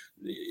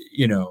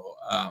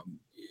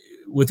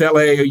 with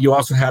LA, you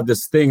also have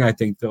this thing, I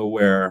think, though,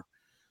 where,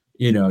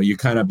 you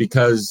kind of,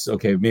 because,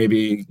 okay,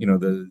 maybe,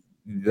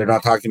 they're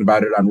not talking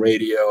about it on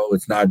radio.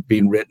 It's not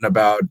being written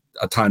about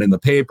a ton in the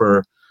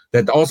paper.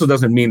 That also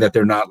doesn't mean that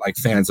they're not like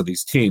fans of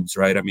these teams,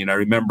 right? I mean, I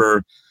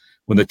remember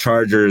when the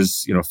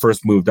Chargers,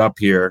 first moved up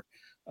here,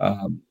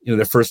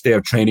 their first day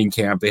of training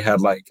camp, they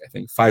had like, I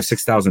think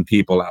 6,000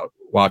 people out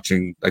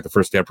watching like the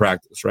first day of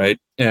practice. Right.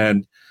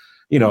 And,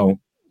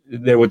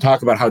 they would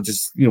talk about how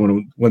just,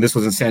 when this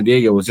was in San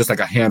Diego, it was just like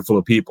a handful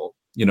of people,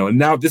 and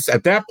now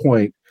at that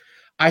point,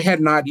 I had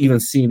not even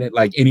seen it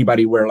like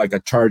anybody wear like a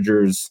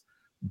Chargers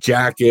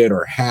jacket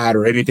or hat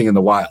or anything in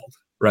the wild.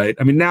 Right.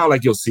 I mean, now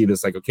like you'll see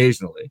this like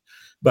occasionally,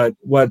 but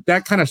what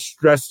that kind of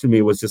stressed to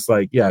me was just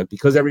like, yeah,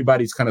 because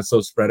everybody's kind of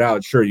so spread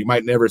out. Sure. You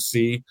might never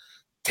see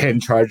 10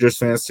 Chargers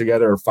fans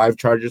together or 5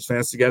 Chargers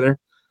fans together.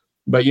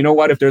 But you know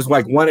what? If there's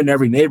like one in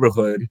every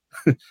neighborhood,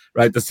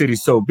 right, the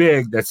city's so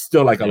big, that's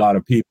still like a lot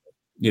of people,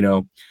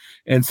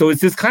 And so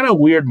it's this kind of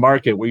weird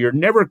market where you're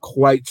never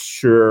quite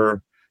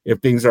sure if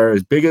things are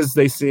as big as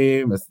they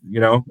seem,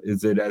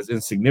 is it as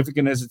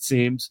insignificant as it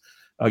seems?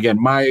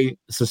 Again, my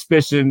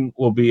suspicion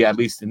will be, at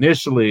least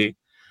initially,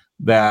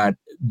 that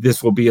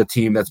this will be a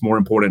team that's more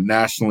important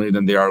nationally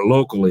than they are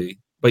locally.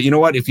 But you know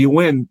what? If you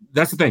win,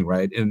 that's the thing,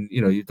 right? And,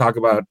 you talk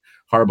about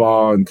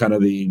Harbaugh and kind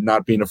of the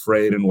not being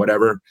afraid and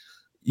whatever.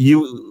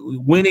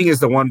 Winning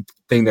is the one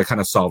thing that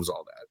kind of solves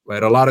all that,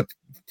 right? A lot of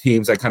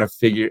teams, I kind of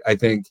figure, I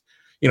think,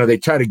 they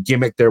try to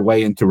gimmick their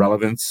way into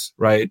relevance,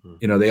 right?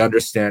 They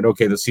understand,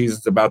 okay, the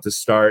season's about to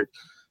start.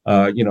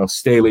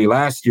 Staley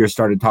last year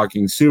started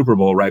talking Super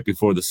Bowl right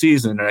before the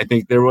season. And I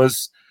think there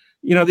was,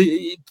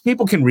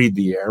 people can read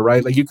the air,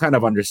 right? Like you kind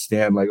of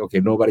understand, like,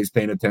 okay, nobody's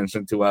paying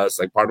attention to us.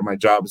 Like part of my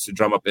job is to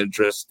drum up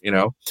interest,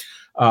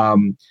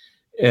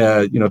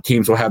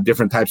 teams will have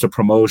different types of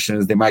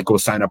promotions. They might go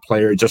sign a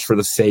player just for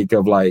the sake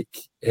of like,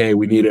 hey,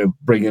 we need to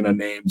bring in a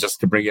name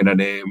just to bring in a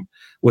name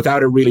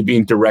without it really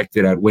being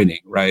directed at winning.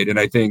 Right. And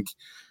I think,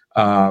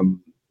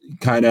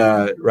 kind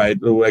of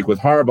right, like with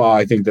Harbaugh,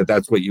 I think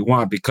that's what you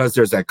want because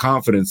there's that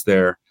confidence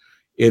there.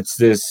 It's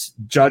this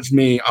judge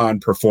me on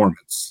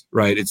performance,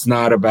 right? It's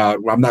not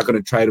about, well, I'm not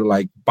going to try to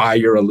like buy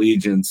your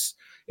allegiance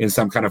in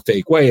some kind of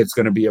fake way. It's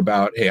going to be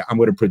about, hey, I'm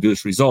going to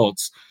produce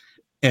results.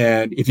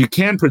 And if you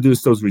can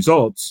produce those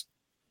results,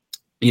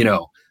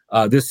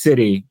 this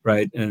city,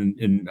 right?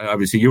 And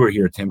obviously you were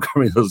here, Tim,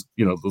 covering those,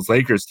 those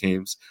Lakers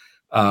teams,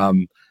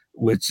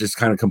 which just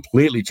kind of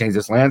completely changed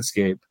this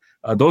landscape.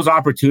 Those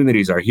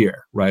opportunities are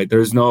here, right?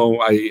 There's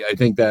I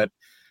think that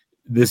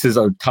this is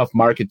a tough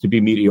market to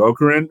be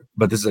mediocre in,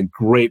 but this is a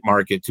great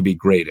market to be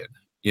great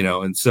in,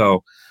 and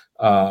so,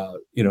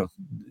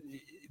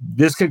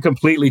 this could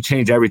completely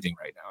change everything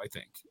right now, I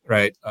think,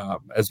 right?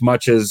 As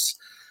much as,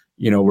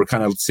 we're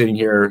kind of sitting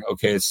here,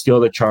 okay, it's still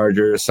the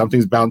Chargers.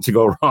 Something's bound to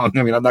go wrong.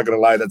 I mean, I'm not going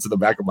to lie, that's in the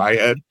back of my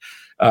head.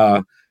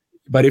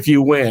 But if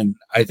you win,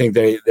 I think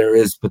there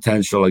is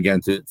potential, again,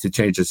 to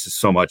change this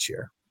so much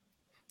here.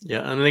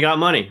 Yeah, and they got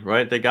money,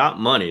 right? They got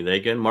money. They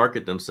can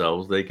market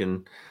themselves. They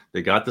can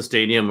They got the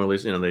stadium, or at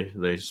least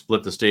they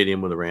split the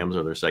stadium with the Rams,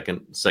 or their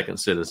second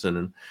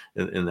citizen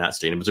in that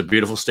stadium. It's a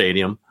beautiful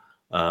stadium,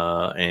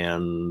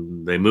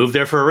 and they moved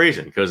there for a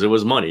reason, because it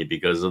was money,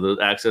 because of the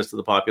access to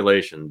the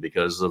population,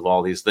 because of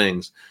all these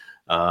things.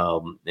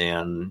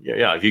 And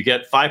if you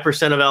get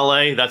 5% of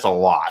LA, that's a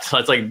lot.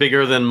 That's like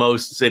bigger than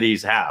most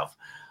cities have.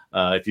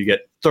 If you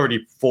get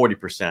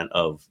 40%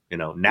 of,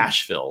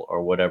 Nashville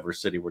or whatever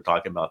city we're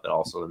talking about, that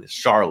also in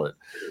Charlotte,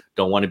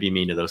 don't want to be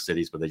mean to those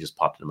cities, but they just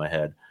popped into my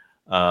head.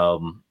 I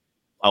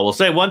will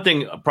say one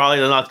thing, probably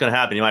not going to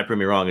happen. You might prove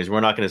me wrong, is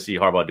we're not going to see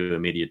Harbaugh do a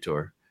media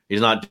tour.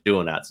 He's not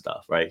doing that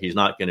stuff, right? He's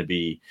not going to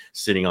be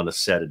sitting on the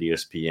set at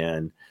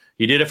ESPN.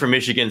 He did it for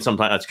Michigan.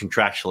 Sometimes that's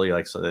contractually,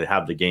 like, so they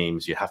have the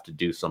games, you have to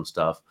do some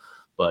stuff,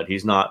 but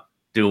he's not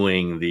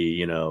doing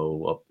the,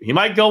 he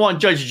might go on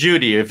Judge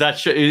Judy, if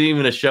that's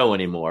even a show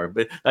anymore,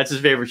 but that's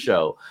his favorite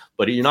show.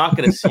 But you're not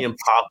going to see him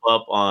pop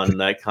up on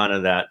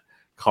that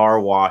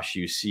car wash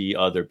you see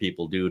other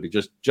people do to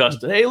just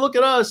hey, look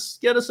at us,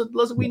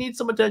 we need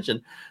some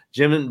attention.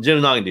 Jim's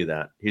not going to do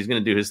that. He's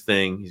going to do his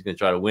thing. He's going to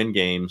try to win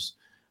games.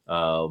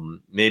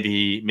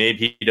 Maybe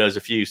he does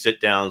a few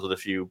sit downs with a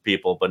few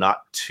people, but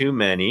not too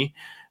many.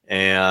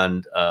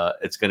 And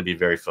it's going to be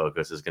very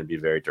focused. It's going to be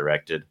very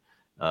directed.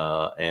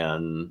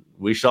 And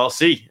we shall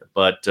see.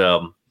 But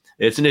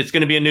it's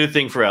going to be a new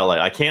thing for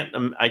LA.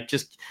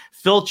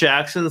 Phil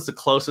Jackson's the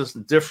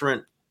closest,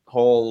 different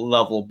whole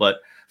level, but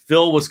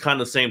Phil was kind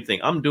of the same thing.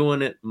 I'm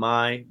doing it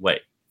my way.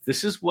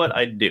 This is what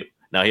I do.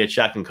 Now, he had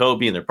Shaq and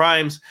Kobe in their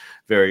primes.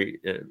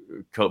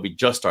 Kobe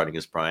just starting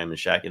his prime, and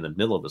Shaq in the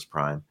middle of his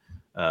prime.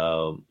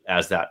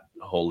 As that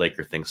whole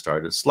Laker thing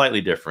started,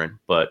 slightly different,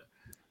 but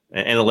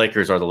and the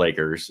Lakers are the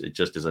Lakers. It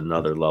just is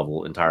another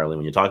level entirely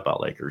when you talk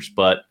about Lakers.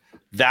 But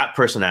that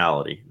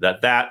personality,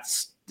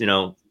 that's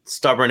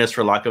stubbornness,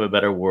 for lack of a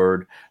better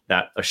word,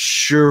 that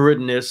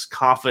assuredness,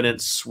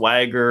 confidence,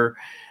 swagger,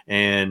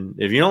 and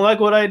if you don't like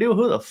what I do,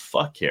 who the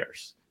fuck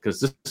cares? Because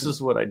this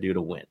is what I do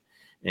to win,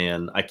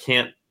 and I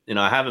can't.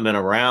 I haven't been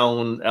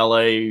around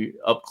LA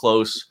up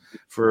close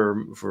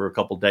for a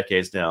couple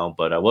decades now,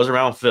 but I was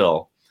around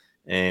Phil.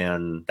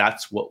 And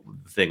that's what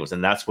the thing was.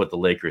 And that's what the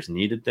Lakers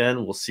needed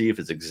then. We'll see if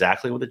it's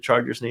exactly what the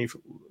Chargers need,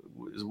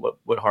 is what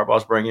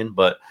Harbaugh's bringing.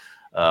 But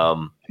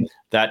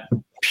that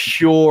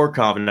pure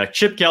confidence.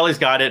 Chip Kelly's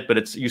got it, but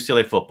it's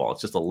UCLA football.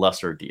 It's just a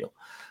lesser deal.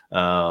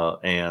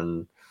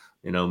 And,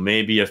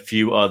 maybe a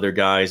few other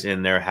guys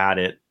in there had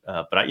it.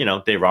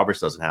 But, Dave Roberts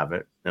doesn't have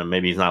it.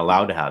 Maybe he's not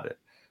allowed to have it.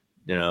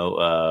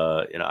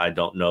 I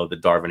don't know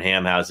that Darvin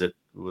Ham has it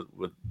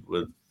with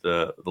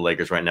the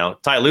Lakers right now.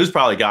 Ty Lue's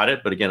probably got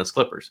it, but again, it's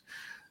Clippers.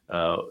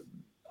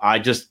 I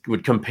just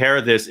would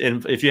compare this.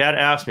 And if you had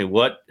asked me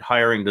what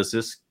hiring does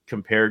this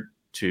compare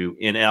to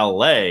in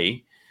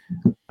LA,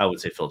 I would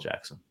say Phil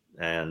Jackson.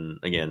 And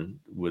again,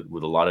 with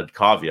a lot of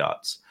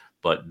caveats,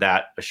 but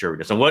that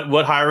assuredness. And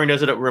what hiring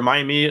does it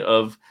remind me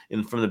of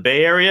from the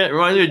Bay Area? It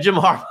reminds me of Jim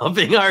Harbaugh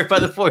being hired by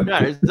the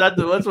 49ers.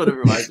 That's what it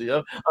reminds me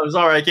of. I'm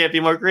sorry, I can't be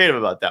more creative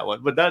about that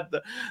one. But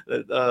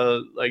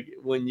like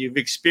when you've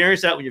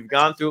experienced that, when you've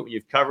gone through it, when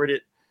you've covered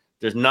it,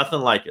 there's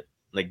nothing like it.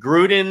 Like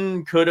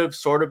Gruden could have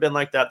sort of been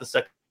like that the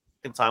second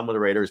time with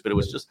the Raiders, but it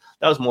was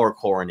that was more a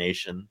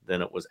coronation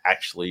than it was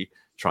actually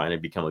trying to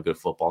become a good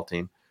football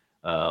team.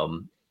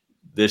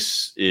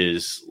 This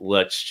is,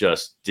 let's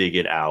just dig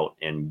it out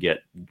and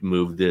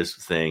move this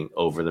thing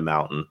over the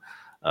mountain.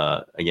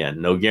 Again,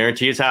 no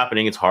guarantee it's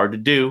happening. It's hard to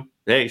do.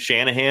 Hey,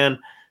 Shanahan,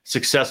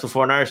 successful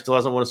 49ers, still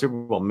hasn't won a Super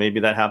Bowl. Maybe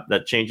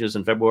that changes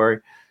in February.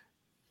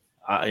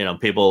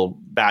 People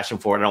bash him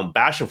for it. I don't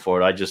bash him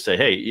for it. I just say,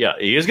 hey, yeah,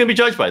 he is going to be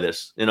judged by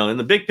this. In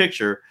the big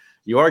picture,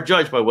 you are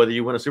judged by whether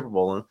you win a Super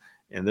Bowl.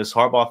 And this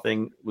Harbaugh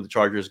thing with the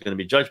Chargers is going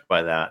to be judged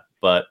by that.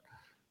 But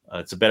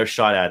it's a better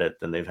shot at it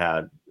than they've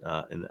had,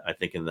 I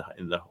think, in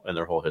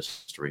their whole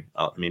history.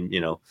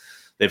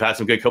 They've had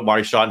some good coaches,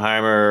 Marty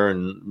Schottenheimer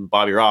and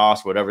Bobby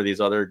Ross, whatever these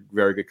other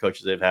very good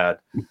coaches they've had.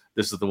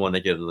 This is the one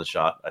that gives them the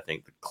shot. I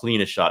think the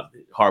cleanest shot,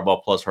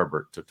 Harbaugh plus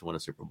Herbert to win a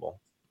Super Bowl.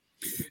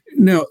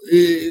 Now,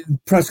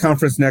 press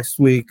conference next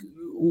week.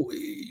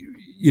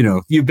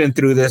 You've been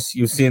through this.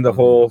 You've seen the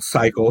whole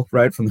cycle,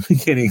 right, from the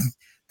beginning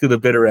to the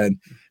bitter end.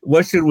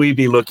 What should we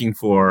be looking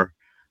for?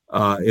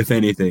 If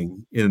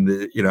anything, in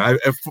the you're not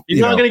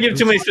going to give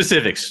too many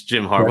specifics,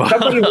 Jim Harbaugh.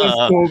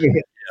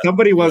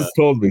 Somebody once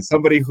told me.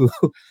 Somebody who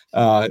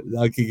I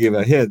could give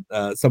a hint.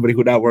 Somebody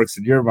who now works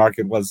in your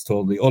market once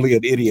told me only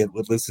an idiot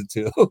would listen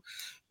to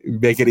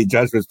make any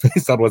judgments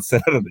based on what's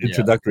said at an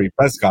introductory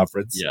press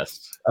conference.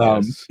 Yes.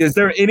 Is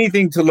there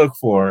anything to look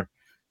for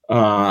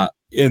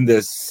in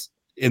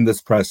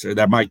this presser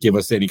that might give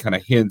us any kind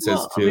of hints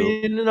as to,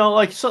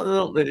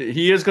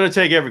 he is going to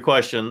take every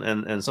question,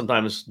 and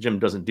sometimes Jim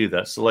doesn't do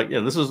that. So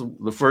this is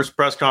the first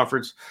press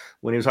conference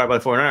when he was hired by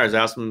the 49ers,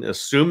 asked him,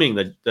 assuming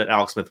that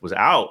Alex Smith was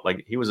out,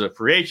 like he was a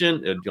free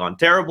agent, it had gone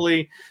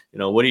terribly.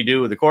 What do you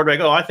do with the quarterback?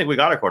 Oh, I think we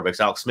got our quarterback,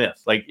 Alex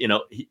Smith.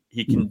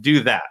 He can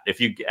do that.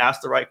 If you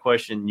ask the right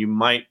question, you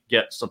might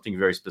get something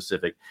very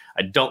specific.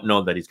 I don't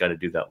know that he's got to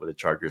do that with the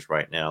Chargers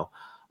right now.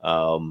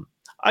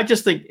 I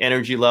just think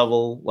energy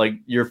level, like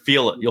you'll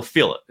feel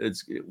it.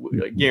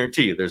 I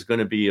guarantee you there's going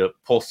to be a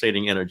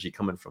pulsating energy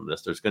coming from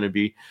this. There's going to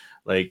be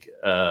like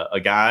a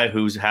guy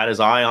who's had his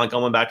eye on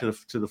coming back to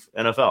the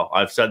NFL.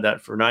 I've said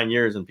that for 9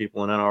 years, and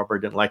people in Ann Arbor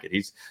didn't like it.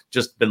 He's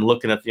just been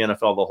looking at the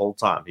NFL the whole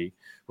time. He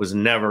was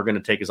never going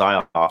to take his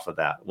eye off of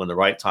that. When the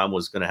right time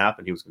was going to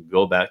happen, he was going to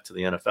go back to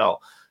the NFL.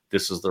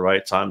 This is the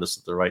right time. This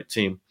is the right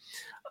team.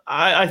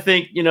 I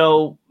think,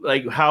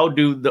 like how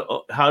do the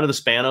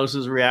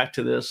Spanoses react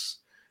to this?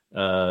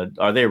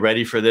 Are they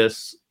ready for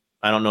this?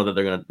 I don't know that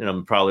they're going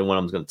to, probably one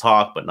of them's going to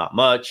talk, but not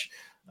much.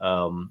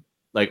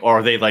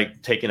 Are they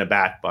like taken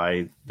aback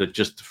by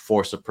just the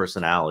force of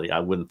personality? I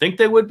wouldn't think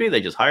they would be. They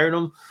just hired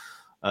him.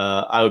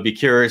 I would be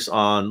curious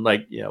on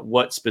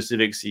what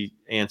specifics he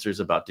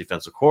answers about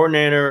defensive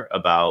coordinator,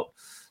 about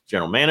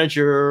general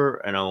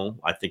manager.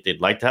 I think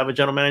they'd like to have a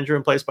general manager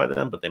in place by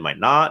then, but they might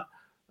not.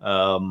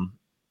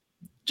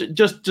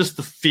 Just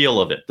the feel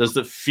of it. Does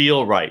it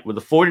feel right? With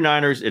the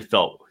 49ers, it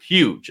felt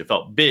huge. It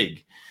felt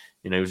big.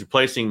 He was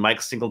replacing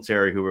Mike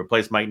Singletary, who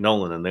replaced Mike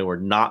Nolan, and they were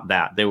not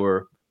that. They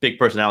were big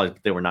personalities,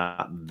 but they were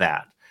not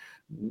that.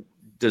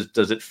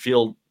 Does it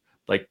feel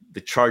like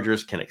the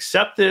Chargers can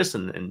accept this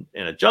and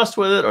adjust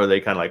with it? Or are they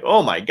kind of like,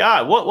 oh my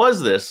God, what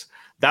was this?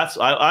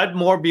 I'd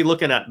more be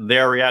looking at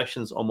their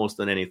reactions almost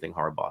than anything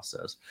Harbaugh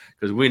says,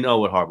 because we know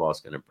what Harbaugh is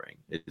going to bring.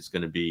 It's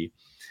going to be,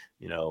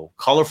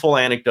 colorful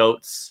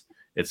anecdotes.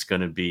 It's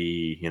going to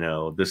be,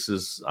 this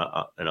is,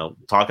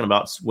 talking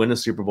about winning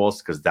Super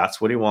Bowls because that's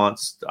what he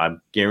wants. I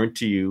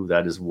guarantee you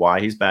that is why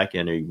he's back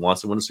in. He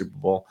wants to win a Super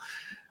Bowl.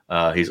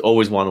 He's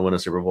always wanted to win a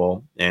Super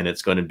Bowl, and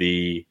it's going to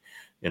be,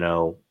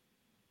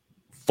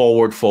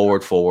 forward,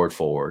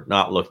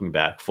 not looking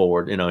back,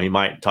 forward. He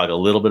might talk a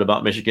little bit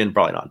about Michigan,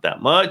 probably not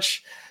that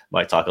much.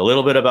 Might talk a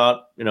little bit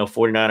about,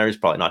 49ers,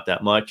 probably not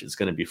that much. It's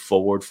going to be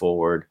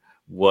forward,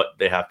 what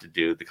they have to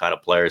do, the kind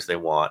of players they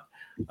want.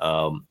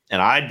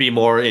 And I'd be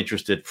more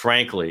interested,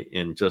 frankly,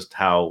 in just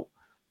how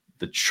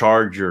the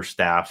Charger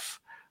staff,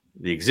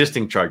 the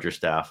existing Charger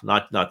staff,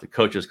 not the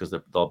coaches, because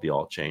they'll be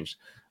all changed.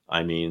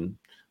 I mean,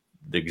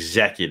 the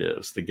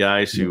executives, the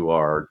guys who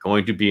are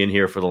going to be in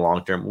here for the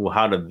long term. Well,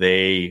 how do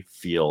they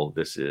feel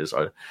this is?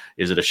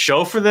 Is it a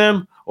show for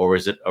them, or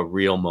is it a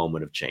real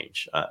moment of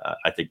change?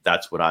 I think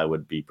that's what I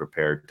would be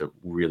prepared to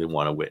really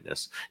want to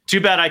witness.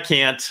 Too bad I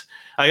can't.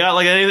 I got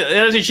like an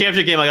NFC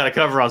Championship game I got to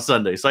cover on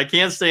Sunday, so I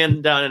can't stay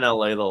down in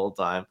LA the whole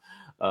time.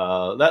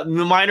 That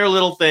minor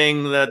little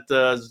thing that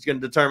is going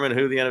to determine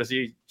who the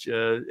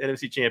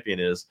NFC champion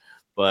is.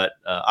 But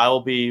I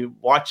will be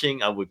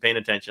watching. I will be paying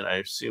attention. I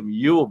assume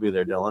you will be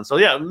there, Dylan. So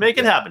yeah, make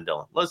it happen,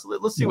 Dylan.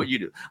 Let's see what you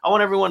do. I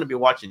want everyone to be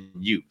watching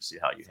you, see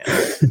how you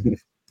handle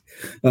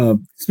it.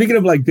 Speaking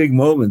of like big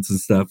moments and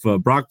stuff,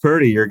 Brock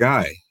Purdy, your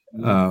guy.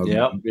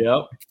 Yep.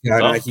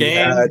 Tough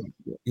game.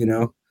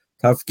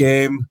 Tough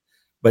game,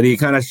 but he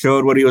kind of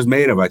showed what he was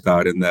made of, I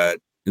thought, in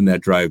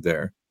that drive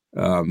there.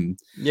 I think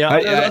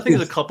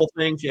there's a couple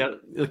things. Yeah,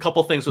 a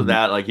couple things with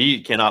that. Like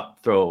he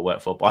cannot throw a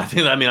wet football.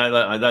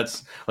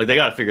 That's like they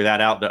got to figure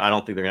that out. I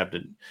don't think they're gonna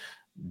have to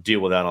deal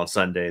with that on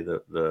Sunday.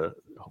 The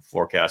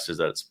forecast is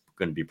that it's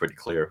going to be pretty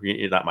clear.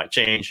 That might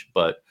change,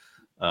 but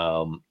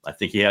I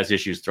think he has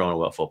issues throwing a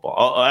wet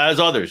football, as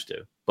others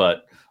do.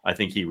 But I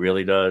think he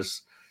really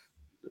does.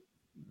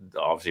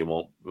 Obviously,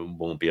 it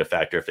won't be a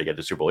factor if they get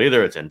the Super Bowl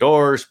either. It's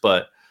indoors,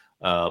 but.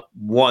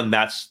 One,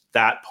 that's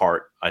that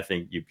part. I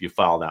think you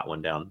file that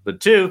one down. But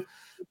two,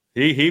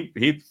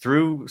 he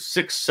threw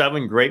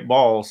 6-7 great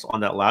balls on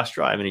that last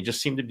drive, and he just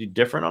seemed to be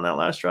different on that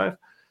last drive.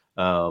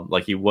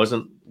 Like he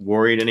wasn't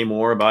worried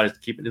anymore about it.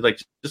 Keeping it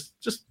like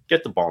just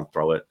get the ball and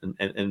throw it.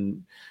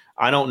 And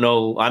I don't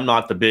know. I'm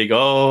not the big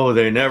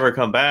they never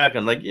come back.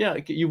 And like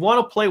you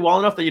want to play well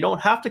enough that you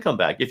don't have to come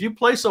back. If you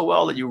play so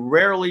well that you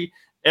rarely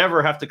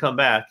ever have to come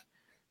back.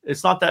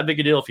 It's not that big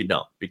a deal if you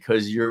don't,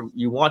 because you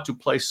want to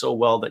play so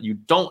well that you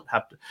don't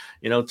have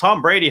to.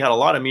 Tom Brady had a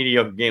lot of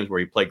mediocre games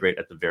where he played great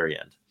at the very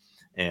end.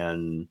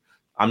 And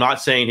I'm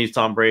not saying he's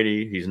Tom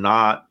Brady. He's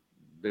not,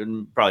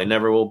 probably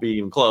never will be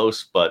even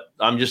close. But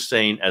I'm just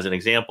saying, as an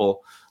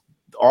example,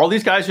 all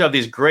these guys who have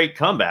these great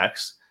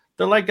comebacks,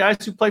 they're like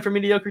guys who play for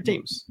mediocre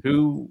teams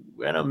who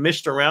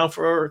missed around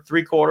for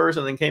 3 quarters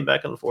and then came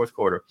back in the 4th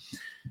quarter.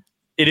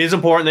 It is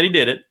important that he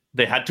did it.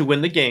 They had to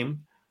win the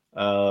game.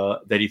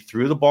 That he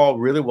threw the ball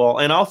really well,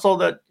 and also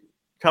that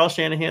Kyle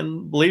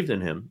Shanahan believed in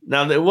him.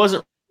 Now, it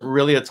wasn't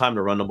really a time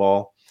to run the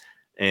ball,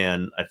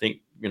 and I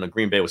think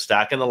Green Bay was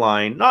stacking the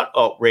line, not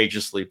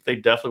outrageously, but they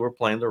definitely were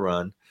playing the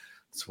run.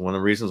 It's one of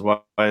the reasons why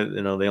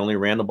they only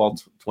ran the ball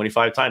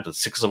 25 times, and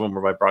 6 of them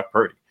were by Brock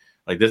Purdy.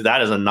 Like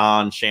that is a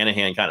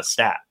non-Shanahan kind of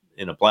stat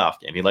in a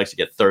playoff game. He likes to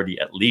get 30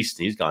 at least.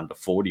 He's gone to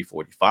 40,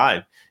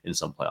 45 in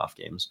some playoff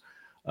games.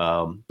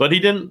 But he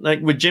didn't, like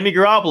with Jimmy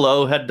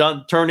Garoppolo had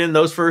turned in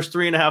those first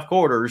 3.5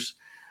 quarters.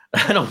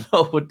 I don't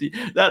know what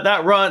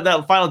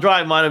that final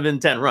drive might have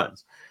been 10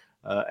 runs.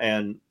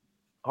 And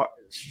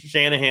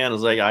Shanahan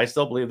was like, I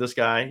still believe this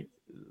guy.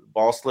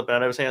 Ball slipping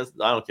out of his hands.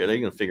 I don't care. They're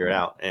going to figure it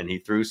out. And he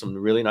threw some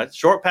really nice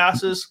short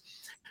passes.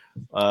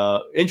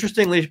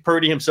 Interestingly,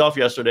 Purdy himself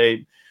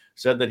yesterday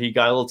said that he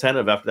got a little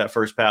tentative after that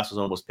first pass was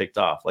almost picked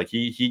off. Like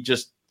he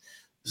just,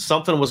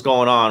 something was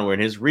going on where in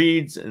his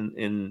reads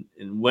and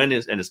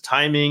his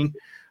timing,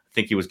 I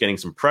think he was getting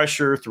some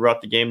pressure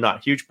throughout the game,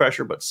 not huge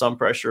pressure, but some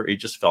pressure. He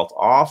just felt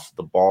off.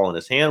 The ball in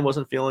his hand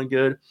wasn't feeling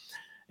good.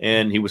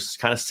 And he was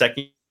kind of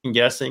second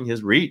guessing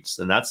his reads.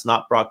 And that's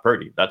not Brock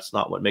Purdy. That's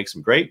not what makes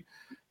him great.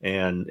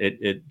 And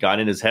it got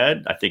in his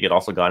head. I think it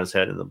also got in his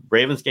head in the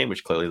Ravens game,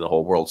 which clearly the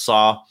whole world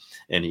saw.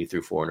 And he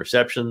threw 4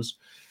 interceptions.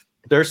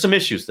 There's some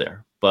issues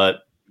there.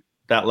 But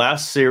that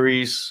last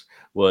series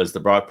was the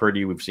Brock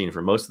Purdy we've seen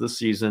for most of the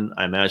season.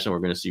 I imagine we're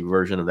going to see a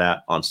version of that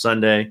on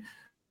Sunday.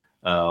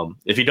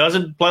 If he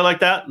doesn't play like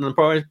that, then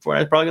probably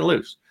going to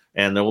lose.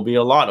 And there will be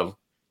a lot of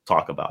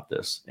talk about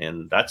this.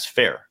 And that's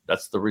fair.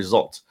 That's the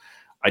result.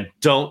 I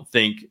don't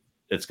think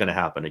it's going to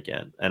happen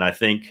again. And I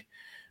think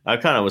I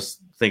kind of was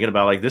thinking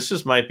about like, this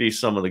just might be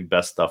some of the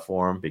best stuff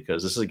for him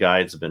because this is a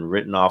guy that's been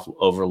written off,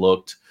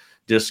 overlooked,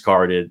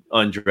 discarded,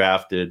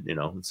 undrafted,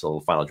 until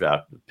the final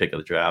draft, pick of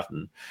the draft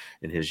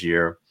in his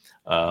year.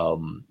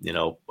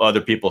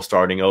 Other people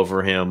starting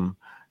over him.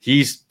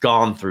 He's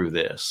gone through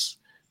this.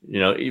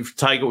 If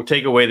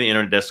take away the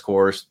internet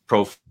discourse,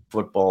 pro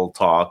football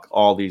talk,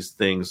 all these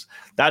things,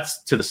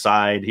 that's to the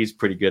side. He's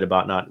pretty good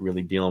about not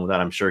really dealing with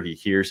that. I'm sure he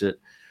hears it.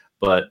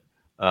 But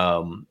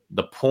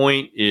the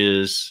point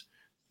is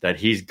that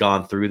he's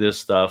gone through this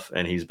stuff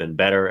and he's been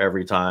better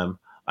every time.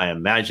 I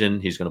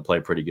imagine he's going to play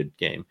a pretty good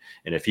game.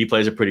 And if he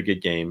plays a pretty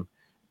good game,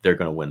 they're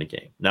going to win the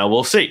game. Now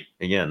we'll see.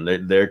 Again,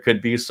 there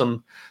could be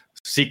some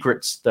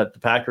secrets that the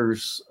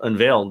Packers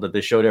unveiled that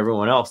they showed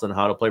everyone else on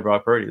how to play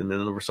Brock Purdy. And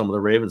then there were some of the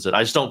Ravens that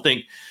I just don't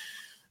think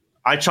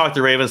I chalk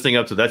the Ravens thing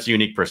up to that's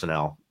unique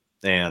personnel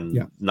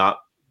and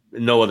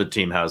no other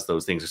team has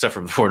those things except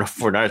for the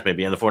 49ers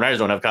maybe. And the 49ers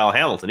don't have Kyle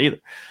Hamilton either.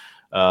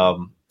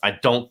 I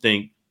don't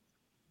think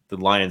the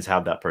Lions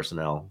have that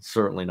personnel,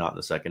 certainly not in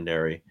the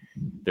secondary.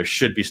 There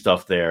should be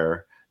stuff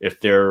there.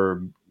 If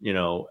they're,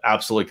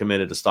 absolutely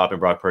committed to stopping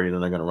Brock Purdy, then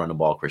they're going to run the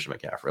ball Christian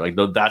McCaffrey.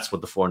 Like that's what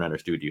the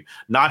 49ers do to you.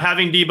 Not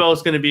having Debo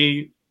is going to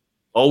be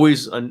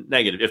always a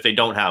negative if they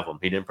don't have him.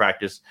 He didn't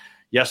practice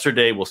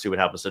yesterday. We'll see what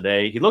happens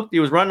today. He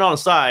was running on the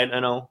side.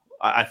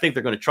 I think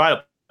they're going to try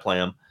to play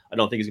him. I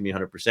don't think he's going to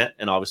be 100%.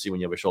 And obviously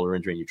when you have a shoulder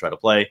injury and you try to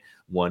play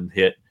one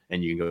hit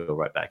and you can go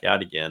right back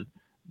out again.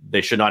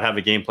 They should not have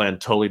a game plan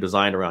totally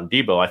designed around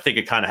Debo. I think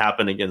it kind of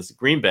happened against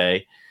Green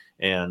Bay.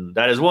 And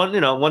that is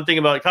one thing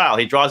about Kyle.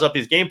 He draws up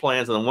these game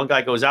plans, and then one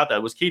guy goes out.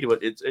 That was key to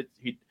it.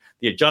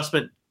 The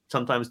adjustment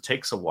sometimes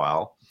takes a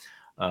while.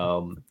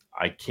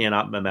 I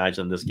cannot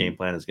imagine this game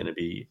plan is going to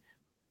be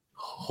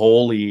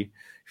wholly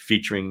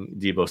featuring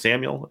Debo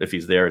Samuel. If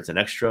he's there, it's an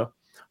extra.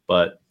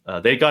 But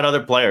they got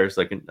other players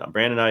like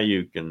Brandon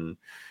Ayuk and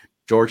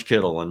George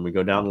Kittle, and we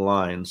go down the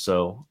line.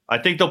 So I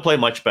think they'll play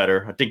much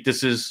better. I think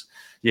this is,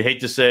 you hate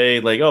to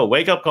say like, oh,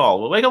 wake up call.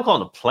 Well, wake up call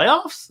in the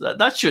playoffs?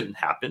 That shouldn't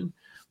happen.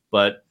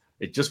 But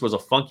it just was a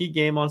funky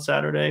game on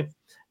Saturday.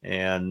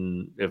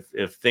 And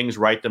if things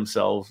right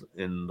themselves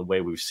in the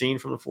way we've seen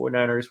from the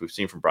 49ers, we've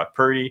seen from Brock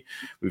Purdy,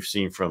 we've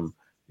seen from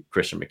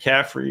Christian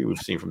McCaffrey, we've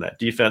seen from that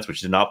defense,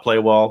 which did not play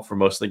well for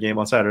most of the game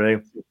on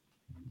Saturday.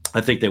 I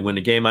think they win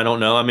the game. I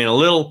don't know. I mean, I'm a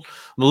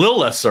little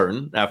less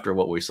certain after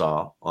what we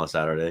saw on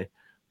Saturday,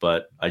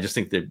 but I just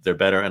think they're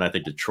better. And I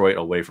think Detroit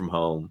away from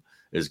home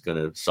is going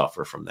to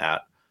suffer from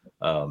that.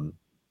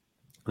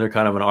 They're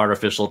kind of an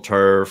artificial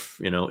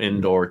turf,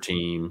 indoor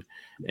team.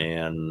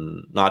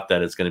 And not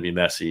that it's going to be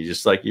messy,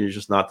 just like you're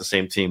just not the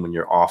same team when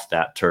you're off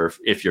that turf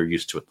if you're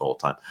used to it the whole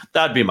time.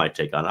 That'd be my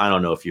take on it. I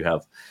don't know if you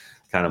have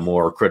kind of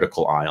more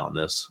critical eye on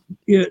this.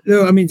 Yeah,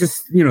 no, I mean,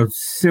 just,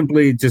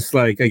 simply just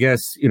like, I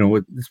guess,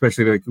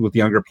 especially like with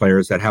younger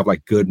players that have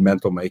like good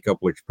mental makeup,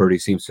 which Purdy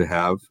seems to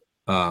have.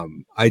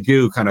 I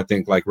do kind of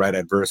think like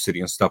adversity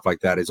and stuff like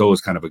that is always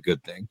kind of a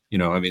good thing.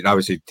 I mean,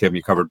 obviously, Tim,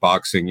 you covered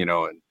boxing,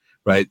 and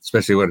right,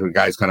 especially when a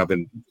guy's kind of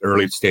in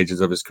early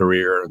stages of his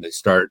career and they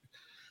start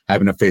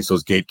having to face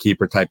those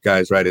gatekeeper type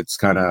guys, right? It's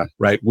kind of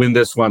win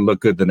this one, look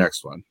good the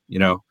next one,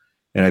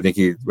 and I think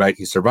he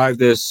survived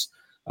this,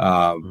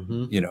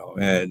 and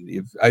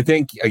if I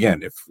think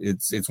again, if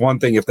it's one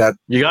thing, if that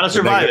you got to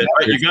survive it,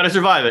 right? You got to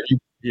survive it.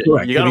 You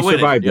got to win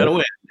it. You got to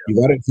win.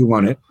 You got it if you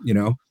want it,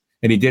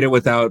 and he did it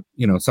without,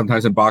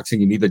 sometimes in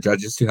boxing, you need the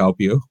judges to help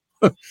you.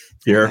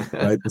 Here,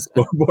 right? The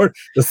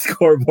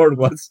scoreboard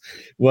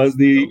was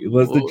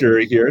the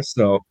jury here.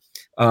 So,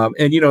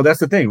 and that's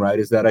the thing, right?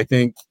 Is that I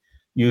think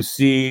you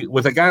see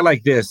with a guy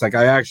like this, like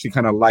I actually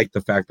kind of like the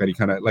fact that he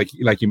kind of like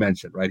you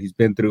mentioned, right? He's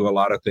been through a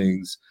lot of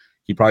things.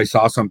 He probably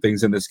saw some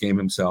things in this game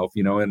himself,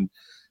 and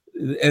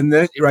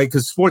then right,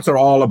 because sports are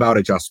all about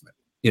adjustment,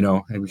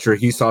 I'm sure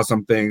he saw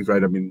some things,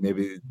 right? I mean,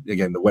 maybe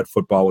again the wet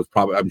football was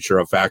probably, I'm sure,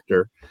 a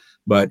factor,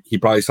 but he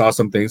probably saw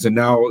some things, and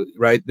now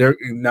right they're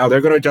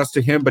going to adjust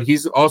to him, but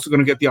he's also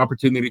going to get the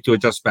opportunity to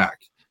adjust back,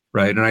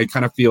 right? And I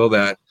kind of feel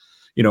that,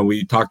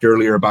 we talked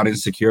earlier about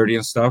insecurity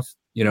and stuff.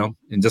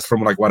 And just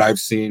from like what I've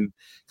seen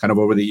kind of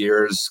over the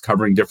years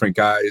covering different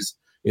guys,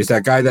 is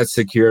that guy that's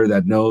secure,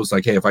 that knows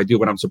like, hey, if I do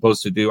what I'm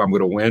supposed to do, I'm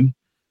going to win.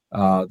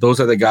 Those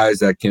are the guys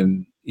that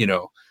can,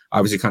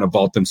 obviously kind of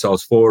vault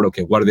themselves forward.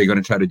 Okay, what are they going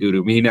to try to do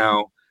to me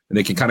now? And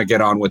they can kind of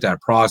get on with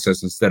that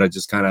process instead of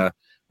just kind of,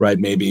 right,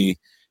 maybe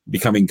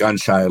becoming gun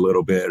shy a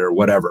little bit or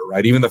whatever,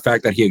 right? Even the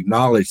fact that he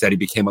acknowledged that he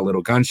became a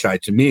little gun shy,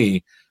 to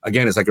me,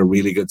 again, is like a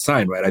really good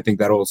sign, right? I think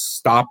that'll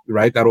stop,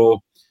 right?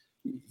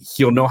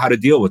 He'll know how to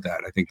deal with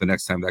that, I think, the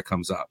next time that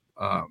comes up.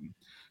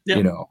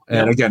 You know,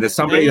 and again, as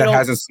somebody that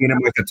hasn't seen him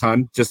like a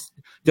ton, just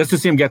to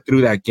see him get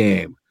through that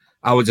game,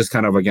 I was just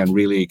kind of, again,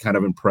 really kind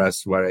of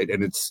impressed, right?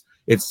 And it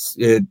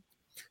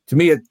to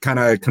me, it kind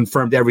of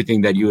confirmed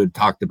everything that you had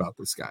talked about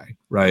this guy,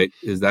 right?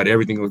 Is that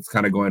everything was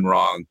kind of going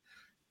wrong.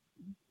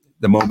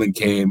 The moment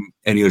came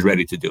and he was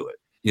ready to do it,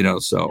 you know?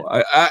 So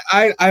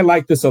I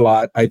like this a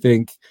lot. I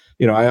think,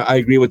 you know, I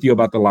agree with you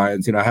about the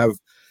Lions. You know, I have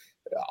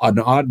an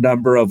odd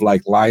number of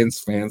like Lions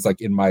fans,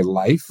 like in my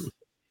life,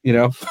 you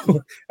know,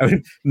 I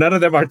mean, none of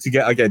them are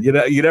together. Again, you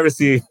know, you never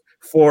see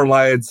 4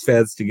 Lions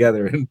fans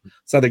together in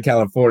Southern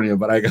California,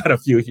 but I got a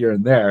few here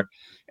and there.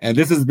 And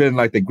this has been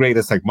like the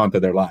greatest like month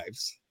of their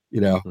lives. You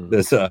know,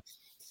 this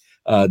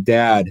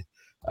dad,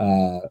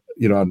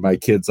 you know, on my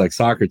kids' like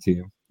soccer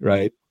team,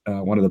 right?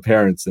 One of the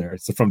parents there.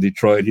 So from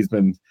Detroit, he's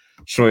been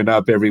showing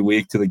up every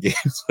week to the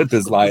games with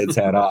his Lions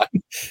hat on.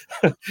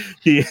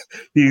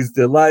 He's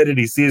delighted.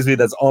 He sees me.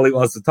 That's all he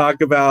wants to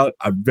talk about.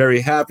 I'm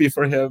very happy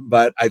for him,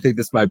 but I think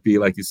this might be,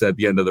 like you said,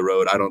 the end of the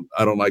road. I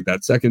don't like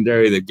that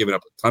secondary. They've given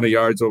up a ton of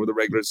yards over the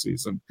regular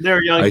season. They're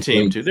a young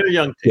team too. They're a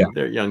young team. Yeah.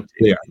 They're a young team.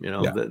 Yeah. You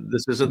know,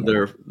 this isn't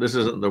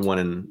the one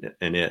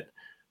in it.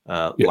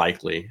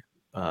 Likely,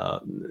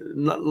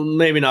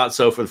 maybe not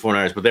so for the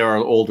 49ers, but they are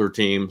an older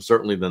team,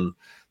 certainly than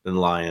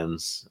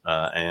Lions,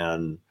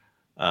 and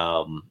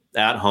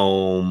at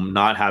home,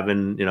 not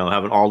having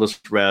all this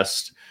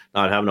rest,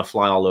 not having to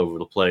fly all over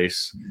the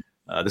place.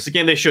 This is a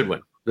game they should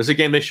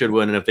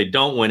win. And if they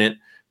don't win it,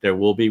 there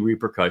will be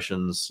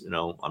repercussions. You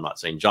know, I'm not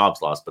saying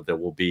jobs lost, but there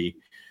will be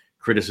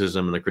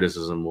criticism, and the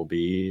criticism will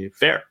be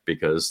fair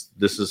because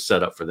this is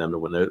set up for them to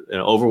win. They're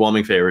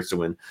overwhelming favorites to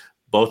win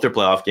both their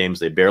playoff games.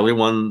 They barely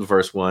won the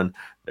first one.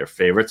 They're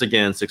favorites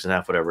again,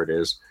 6.5, whatever it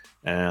is.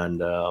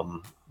 And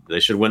they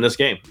should win this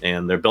game.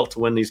 And they're built to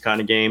win these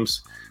kind of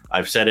games.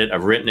 I've said it.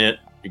 I've written it.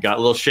 It got a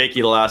little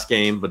shaky the last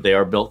game, but they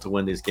are built to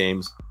win these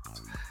games.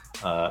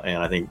 And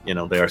I think, you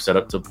know, they are set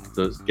up to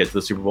get to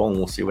the Super Bowl, and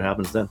we'll see what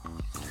happens then.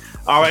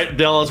 All right,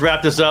 Dylan, let's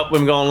wrap this up. We've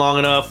been going long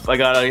enough. I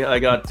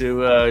got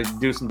to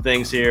do some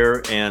things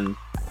here, and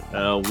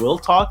we'll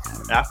talk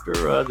after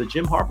the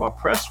Jim Harbaugh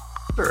press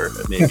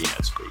maybe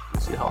next week.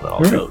 We'll see how that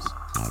all goes.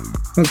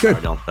 Sounds good.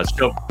 All right, Dylan,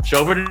 that's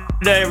show for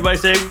today. Everybody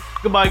say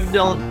goodbye,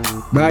 Dylan.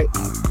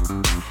 Bye.